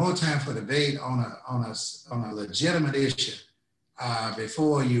needs to be more time for debate on a legitimate issue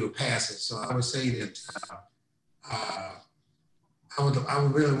before you pass it. So I would say that I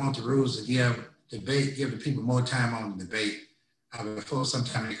would really want the rules to give the people more time on the debate before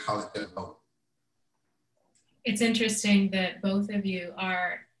sometimes they call it their vote. It's interesting that both of you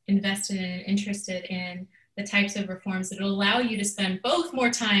are invested and interested in the types of reforms that will allow you to spend both more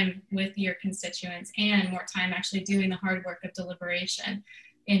time with your constituents and more time actually doing the hard work of deliberation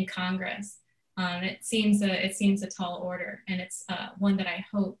in Congress. It seems a tall order, and it's one that I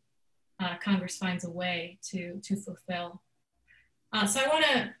hope Congress finds a way to fulfill. So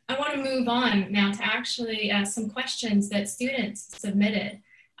I want to move on now to actually some questions that students submitted.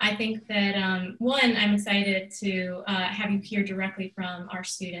 I think that one, I'm excited to have you hear directly from our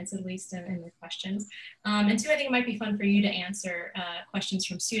students, at least in the questions. And two, I think it might be fun for you to answer questions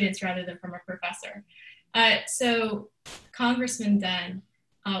from students rather than from a professor. So Congressman Dunn,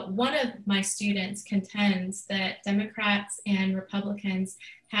 one of my students contends that Democrats and Republicans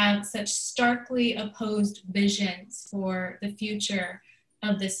have such starkly opposed visions for the future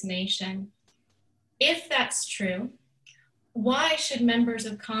of this nation. If that's true, why should members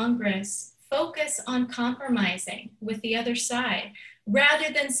of Congress focus on compromising with the other side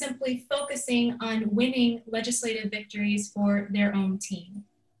rather than simply focusing on winning legislative victories for their own team?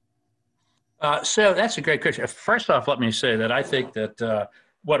 So that's a great question. First off, let me say that I think that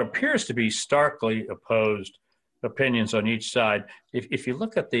what appears to be starkly opposed opinions on each side, if you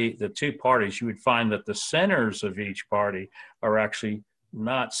look at the two parties, you would find that the centers of each party are actually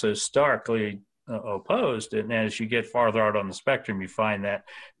not so starkly opposed. And as you get farther out on the spectrum, you find that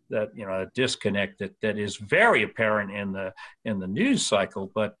a disconnect that is very apparent in the news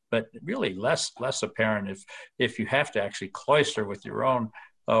cycle, but really less apparent if you have to actually cloister with your own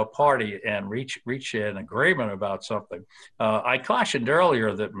party and reach an agreement about something. I cautioned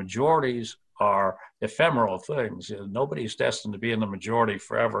earlier that majorities are ephemeral things. Nobody's destined to be in the majority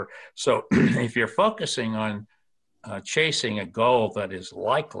forever. So if you're focusing on chasing a goal that is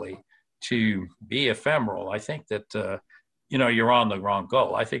likely to be ephemeral, I think that you're on the wrong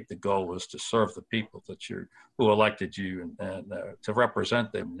goal. I think the goal is to serve the people who elected you and to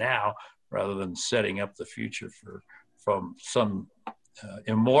represent them now, rather than setting up the future from some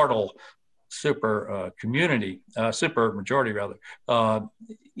immortal super majority rather. One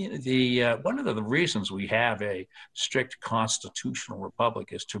of the reasons we have a strict constitutional republic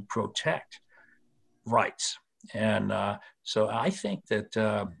is to protect rights, and so I think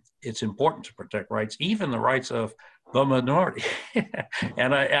that it's important to protect rights, even the rights of the minority.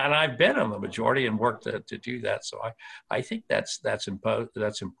 and I've been in the majority and worked to do that. So I think that's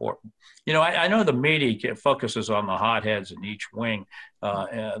important. I know the media focuses on the hotheads in each wing.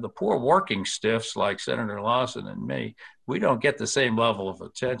 The poor working stiffs like Senator Lawson and me, we don't get the same level of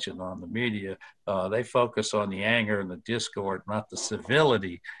attention on the media. They focus on the anger and the discord, not the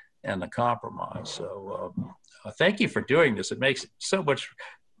civility and the compromise. So thank you for doing this. It makes so much.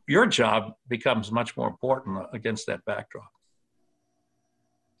 Your job becomes much more important against that backdrop.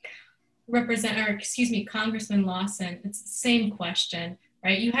 Congressman Lawson, it's the same question,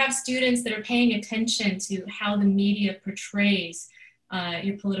 right? You have students that are paying attention to how the media portrays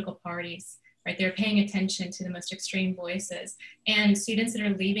your political parties, right? They're paying attention to the most extreme voices, and students that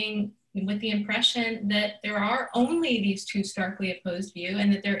are leaving with the impression that there are only these two starkly opposed views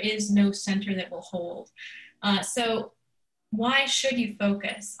and that there is no center that will hold. So why should you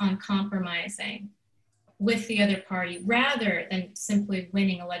focus on compromising with the other party rather than simply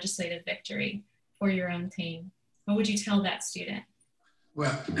winning a legislative victory for your own team? What would you tell that student?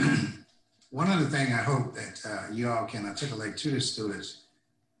 Well, one of the things I hope that you all can articulate to the students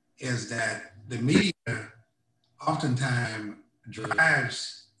is that the media oftentimes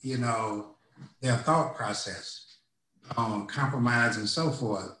drives, their thought process on compromise and so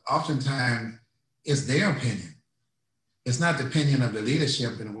forth. Oftentimes it's their opinion. It's not the opinion of the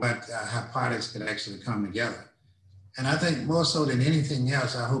leadership and how parties can actually come together. And I think more so than anything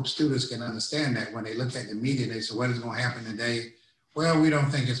else, I hope students can understand that when they look at the media, they say, what is going to happen today? Well, we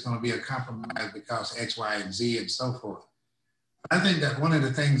don't think it's going to be a compromise because X, Y, and Z and so forth. I think that one of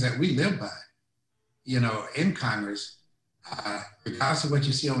the things that we live by, in Congress, regardless of what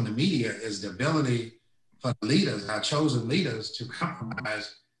you see on the media, is the ability for the leaders, our chosen leaders, to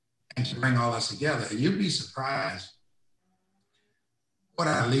compromise and to bring all us together. And you'd be surprised what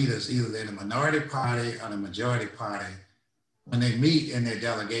our leaders, either they're the minority party or the majority party, when they meet in their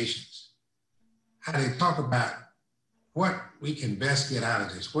delegations, how they talk about what we can best get out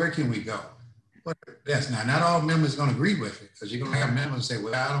of this. Where can we go? That's not all members are going to agree with it, because you're going to have members say,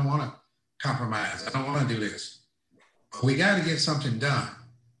 well, I don't want to compromise. I don't want to do this. But we got to get something done.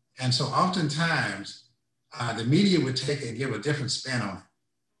 And so oftentimes, the media would take it and give a different spin on it.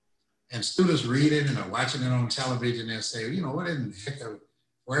 And students read it and are watching it on television and say, what in the heck are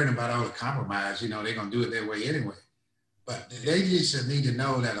worrying about all the compromise? They're going to do it their way anyway. But they just need to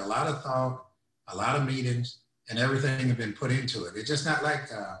know that a lot of thought, a lot of meetings, and everything has been put into it. It's just not like,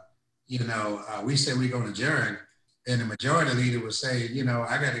 we say we're going to adjourn, and the majority leader will say,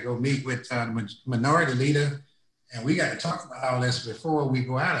 I got to go meet with the minority leader, and we got to talk about all this before we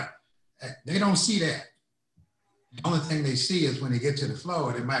go out. They don't see that. The only thing they see is when they get to the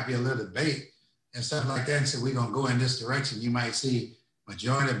floor, there might be a little debate and stuff like that, and so we're going to go in this direction. You might see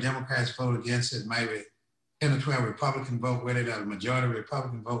majority of Democrats vote against it, maybe 10 or 12 Republicans vote with it, or the majority of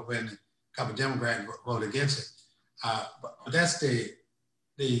Republicans vote with it, and a couple of Democrats vote against it. But that's the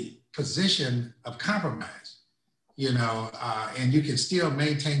position of compromise, and you can still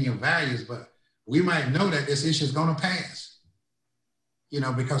maintain your values, but we might know that this issue is going to pass,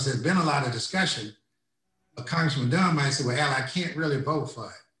 because there's been a lot of discussion. But Congressman Dunn might say, well, Al, I can't really vote for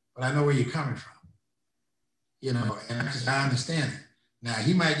it, but I know where you're coming from, and I understand it. Now,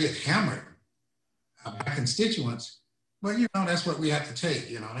 he might get hammered by constituents, but, that's what we have to take,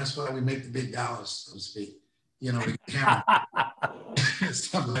 that's why we make the big dollars, so to speak, we get hammered,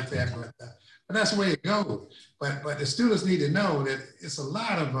 stuff like that. But that's the way it goes. But the students need to know that it's a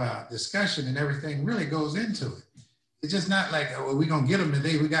lot of discussion and everything really goes into it. It's just not like, oh, well, we're going to get them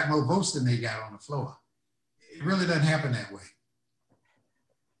today. We got more votes than they got on the floor. It really doesn't happen that way.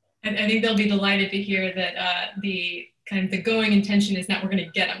 I think they'll be delighted to hear that the going intention is not we're going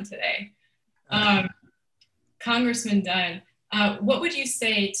to get them today. Congressman Dunn, what would you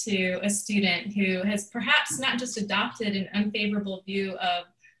say to a student who has perhaps not just adopted an unfavorable view of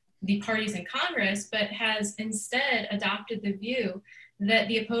the parties in Congress, but has instead adopted the view that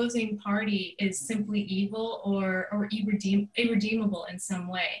the opposing party is simply evil or irredeemable in some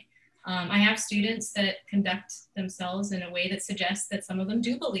way? I have students that conduct themselves in a way that suggests that some of them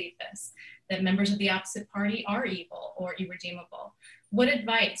do believe this, that members of the opposite party are evil or irredeemable. What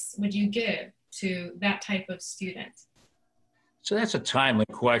advice would you give to that type of student? So that's a timely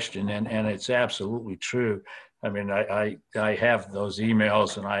question, and it's absolutely true. I mean, I have those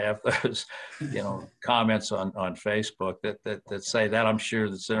emails and I have those, comments on Facebook that say that. I'm sure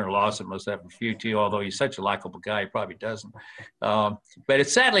that Senator Lawson must have a few too, although he's such a likable guy, he probably doesn't. But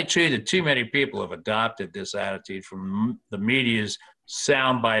it's sadly true that too many people have adopted this attitude from the media's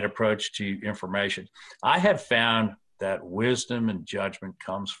soundbite approach to information. I have found that wisdom and judgment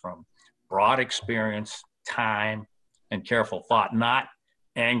comes from broad experience, time, and careful thought, not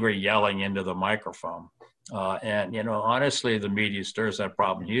angry yelling into the microphone. Honestly, the media stirs that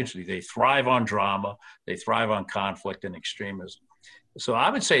problem hugely. They thrive on drama, they thrive on conflict and extremism. So I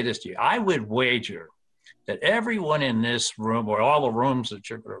would say this to you, I would wager that everyone in this room, or all the rooms that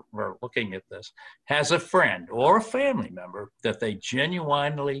we're looking at this, has a friend or a family member that they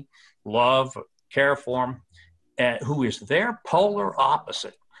genuinely love, care for, and who is their polar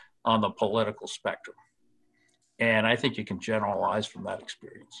opposite on the political spectrum. And I think you can generalize from that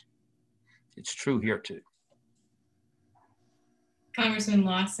experience. It's true here too. Congressman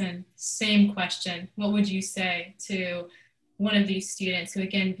Lawson, same question. What would you say to one of these students who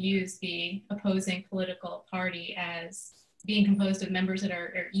again views the opposing political party as being composed of members that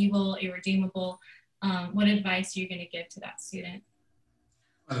are evil, irredeemable? What advice are you going to give to that student?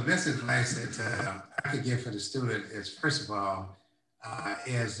 Well, the best advice that I could give for the student is, first of all,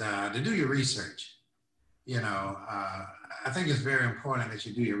 is to do your research. I think it's very important that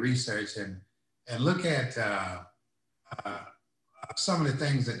you do your research and look at some of the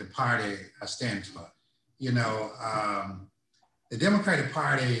things that the party stands for. The Democratic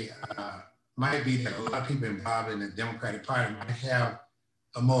Party might be that a lot of people involved in the Democratic Party might have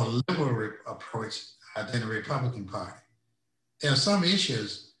a more liberal approach than the Republican Party. There are some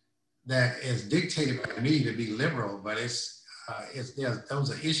issues that is dictated by me to be liberal, but those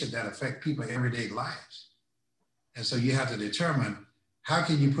are issues that affect people's everyday lives. And so you have to determine how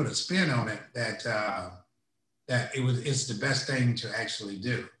can you put a spin on it that it's the best thing to actually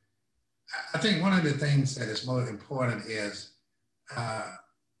do. I think one of the things that is most important is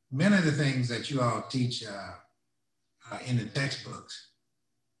many of the things that you all teach in the textbooks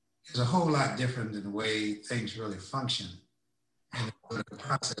is a whole lot different than the way things really function in the political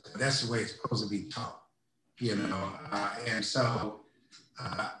process, but that's the way it's supposed to be taught, and so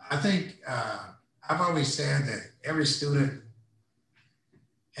I think I've always said that every student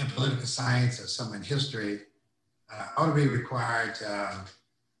in political science or some in history ought to be required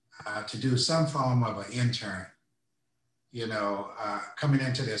to do some form of an intern, coming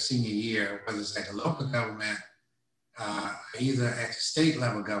into their senior year, whether it's at the local government, either at the state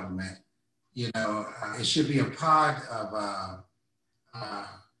level government, it should be a part of,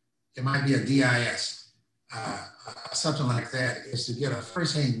 it might be a DIS, something like that, is to get a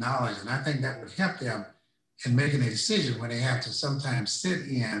firsthand knowledge. And I think that would help them in making a decision when they have to sometimes sit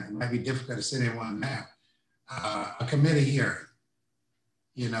in, it might be difficult to sit in one now, a committee hearing,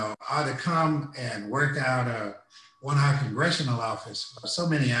 you know, ought to come and work out a 1 hour congressional office for so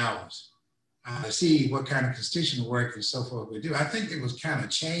many hours to see what kind of constitutional work and so forth we do. I think it was kind of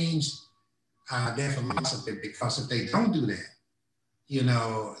changed their philosophy, because if they don't do that, you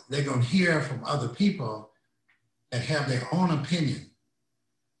know, they're going to hear from other people that have their own opinion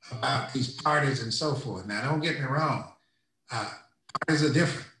about these parties and so forth. Now, don't get me wrong, parties are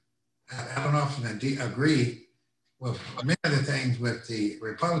different. I don't often agree with many of the things with the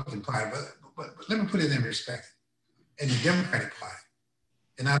Republican Party, but let me put it in perspective. In the Democratic Party,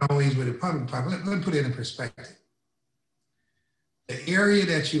 and not always with the Republican Party, but let me put it in perspective. The area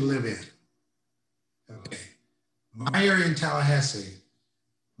that you live in, okay, my area in Tallahassee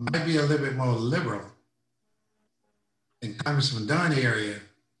might be a little bit more liberal than Congressman Dunn area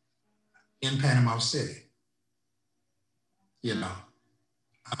in Panama City, you know.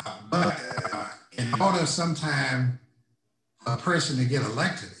 But in order sometime a person to get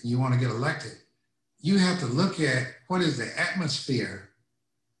elected, you want to get elected, you have to look at what is the atmosphere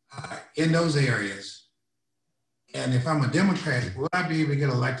in those areas. And if I'm a Democrat, will I be able to get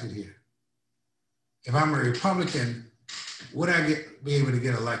elected here? If I'm a Republican, would I be able to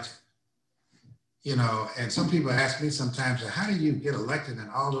get elected? You know, and some people ask me sometimes, how do you get elected in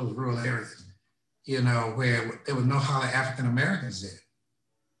all those rural areas, you know, where there was no hardly African Americans there?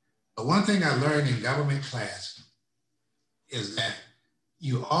 But one thing I learned in government class is that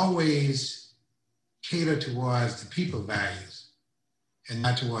you always cater towards the people values and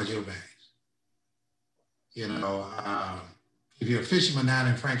not towards your values. You know, if you're a fisherman down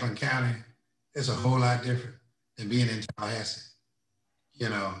in Franklin County, it's a whole lot different than being in Tallahassee. You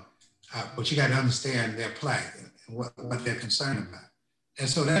know, but you got to understand their plight and what they're concerned about. And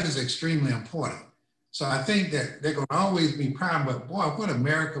so that is extremely important. So I think that they're going to always be proud, but boy, what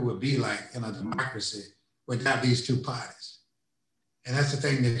America would be like in a democracy without these two parties. And that's the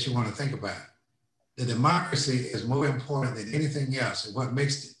thing that you want to think about. The democracy is more important than anything else. And what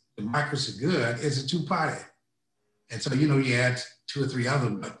makes democracy good is a two-party. And so, you know, you add 2 or 3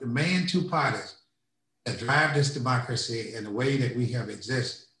 others, but the main 2 parties that drive this democracy in the way that we have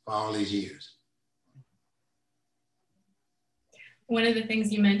existed for all these years. One of the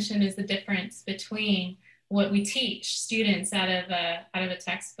things you mentioned is the difference between what we teach students out of a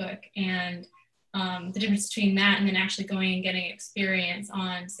textbook and the difference between that and then actually going and getting experience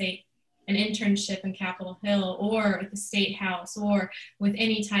on, say, an internship in Capitol Hill or at the State House or with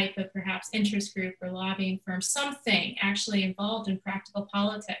any type of perhaps interest group or lobbying firm, something actually involved in practical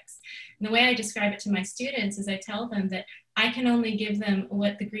politics. And the way I describe it to my students is I tell them that I can only give them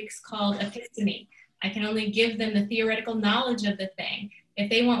what the Greeks called episteme. I can only give them the theoretical knowledge of the thing. If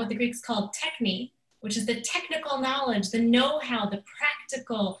they want what the Greeks called techne, which is the technical knowledge, the know-how, the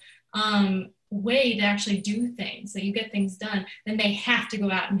practical way to actually do things, so you get things done, then they have to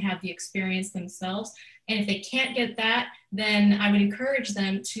go out and have the experience themselves. And if they can't get that, then I would encourage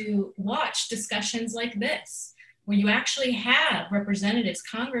them to watch discussions like this, where you actually have representatives,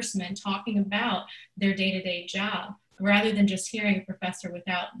 congressmen talking about their day-to-day job, rather than just hearing a professor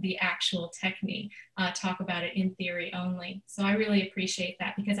without the actual technique talk about it in theory only. So I really appreciate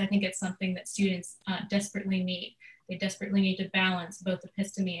that, because I think it's something that students desperately need. They desperately need to balance both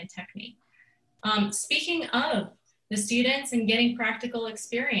episteme and technique. Speaking of the students and getting practical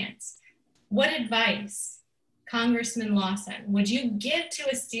experience, what advice, Congressman Lawson, would you give to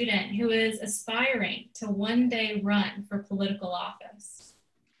a student who is aspiring to one day run for political office?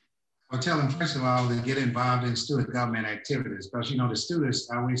 I'll tell them, first of all, to get involved in student government activities, because, you know, the students,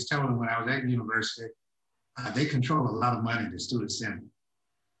 I always tell them when I was at university, they control a lot of money, the student senate,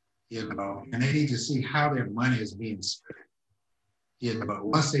 you know, and they need to see how their money is being spent. You know, but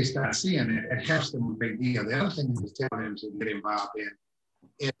once they start seeing it, it helps them a great deal. The other thing to tell them to get involved in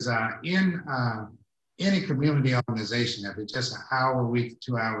is in any community organization, if it's just an hour a week,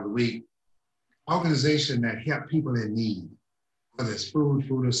 2 hours a week, organization that help people in need, whether it's food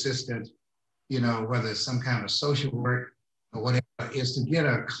assistance, you know, whether it's some kind of social work or whatever, is to get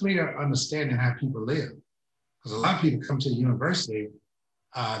a clear understanding of how people live. Because a lot of people come to the university,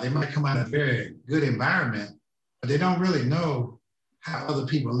 they might come out of a very good environment, but they don't really know how other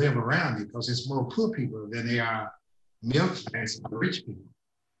people live around you, because it's more poor people than they are middle class or rich people.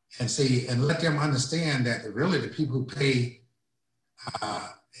 And see, and let them understand that really the people who pay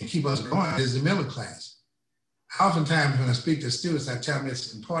and keep us going is the middle class. Oftentimes when I speak to students, I tell them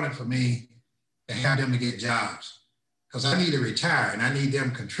it's important for me to have them to get jobs, because I need to retire and I need them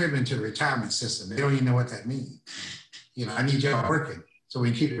contributing to the retirement system. They don't even know what that means. You know, I need y'all working so we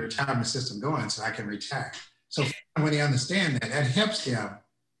can keep the retirement system going so I can retire. So when they understand that, that helps them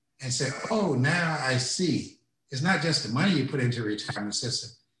and say, oh, now I see it's not just the money you put into the retirement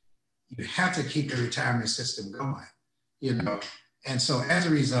system. You have to keep the retirement system going, you know. And so as a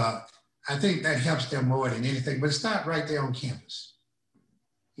result, I think that helps them more than anything, but it's not right there on campus.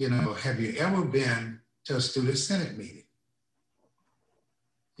 You know, have you ever been to a student senate meeting?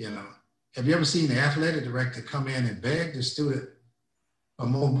 You know, have you ever seen the athletic director come in and beg the student for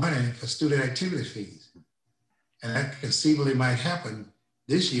more money for student activity fees? And that conceivably might happen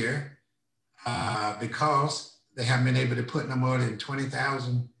this year because they haven't been able to put no more than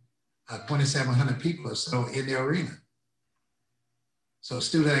 2,700 people or so in the arena. So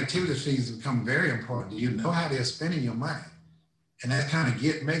student activity fees become very important. Do you know how they're spending your money? And that kind of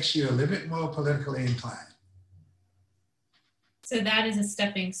makes you a little bit more politically inclined. So that is a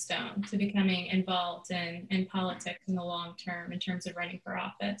stepping stone to becoming involved in politics in the long term in terms of running for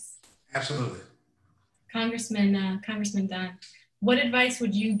office. Absolutely. Congressman Dunn, what advice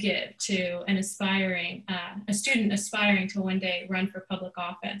would you give to an a student aspiring to one day run for public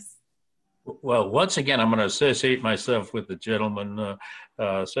office? Well, once again, I'm going to associate myself with the gentleman,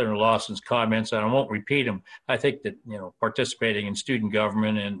 Senator Lawson's comments, and I won't repeat them. I think that, you know, participating in student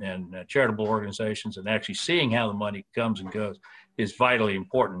government and charitable organizations and actually seeing how the money comes and goes is vitally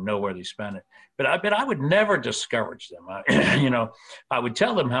important to know where they spend it. But I would never discourage them. You know, I would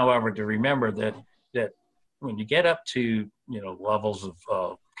tell them, however, to remember that when you get up to, you know, levels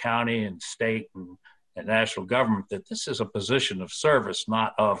of county and state and national government, that this is a position of service,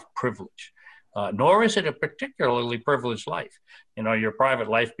 not of privilege. Nor is it a particularly privileged life. You know, your private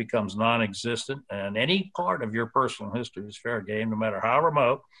life becomes non-existent, and any part of your personal history is fair game, no matter how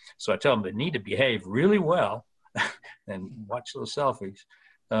remote. So I tell them they need to behave really well and watch those selfies.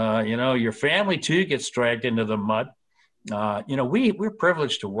 You know, your family too gets dragged into the mud. You know, we're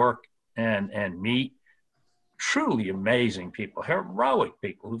privileged to work and meet truly amazing people, heroic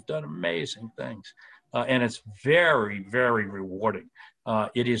people who've done amazing things. And it's very, very rewarding.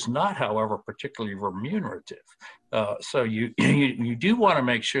 It is not, however, particularly remunerative. So you do want to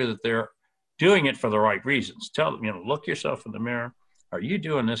make sure that they're doing it for the right reasons. Tell them, you know, look yourself in the mirror. Are you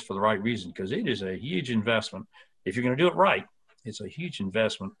doing this for the right reason? Because it is a huge investment. If you're going to do it right, it's a huge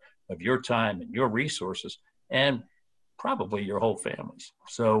investment of your time and your resources and probably your whole families.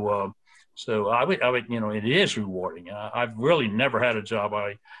 So I would, you know, it is rewarding. I've really never had a job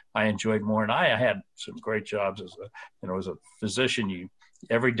I enjoyed more, and I had some great jobs as a physician.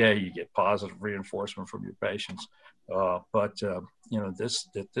 Every day you get positive reinforcement from your patients. But you know,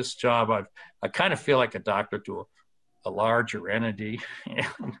 this job, I kind of feel like a doctor to a larger entity,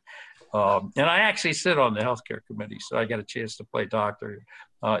 and I actually sit on the healthcare committee, so I get a chance to play doctor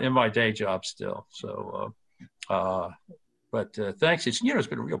in my day job still. So. But thanks. It's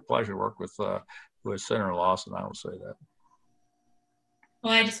been a real pleasure to work with Senator Lawson. I will say that.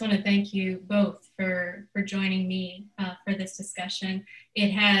 Well, I just want to thank you both for joining me for this discussion.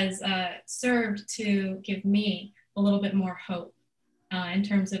 It has served to give me a little bit more hope in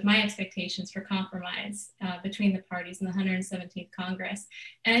terms of my expectations for compromise between the parties in the 117th Congress.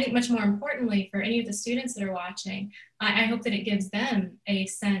 And I think much more importantly, for any of the students that are watching, I hope that it gives them a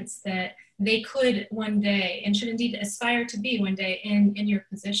sense that they could one day, and should indeed aspire to be one day in your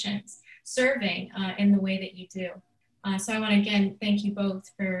positions, serving in the way that you do. So I want to again thank you both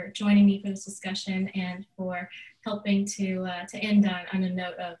for joining me for this discussion and for helping to end on a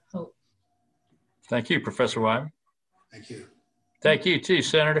note of hope. Thank you, Professor Whyman. Thank you. Thank you too,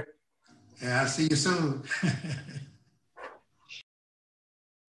 Senator. Yeah, I'll see you soon.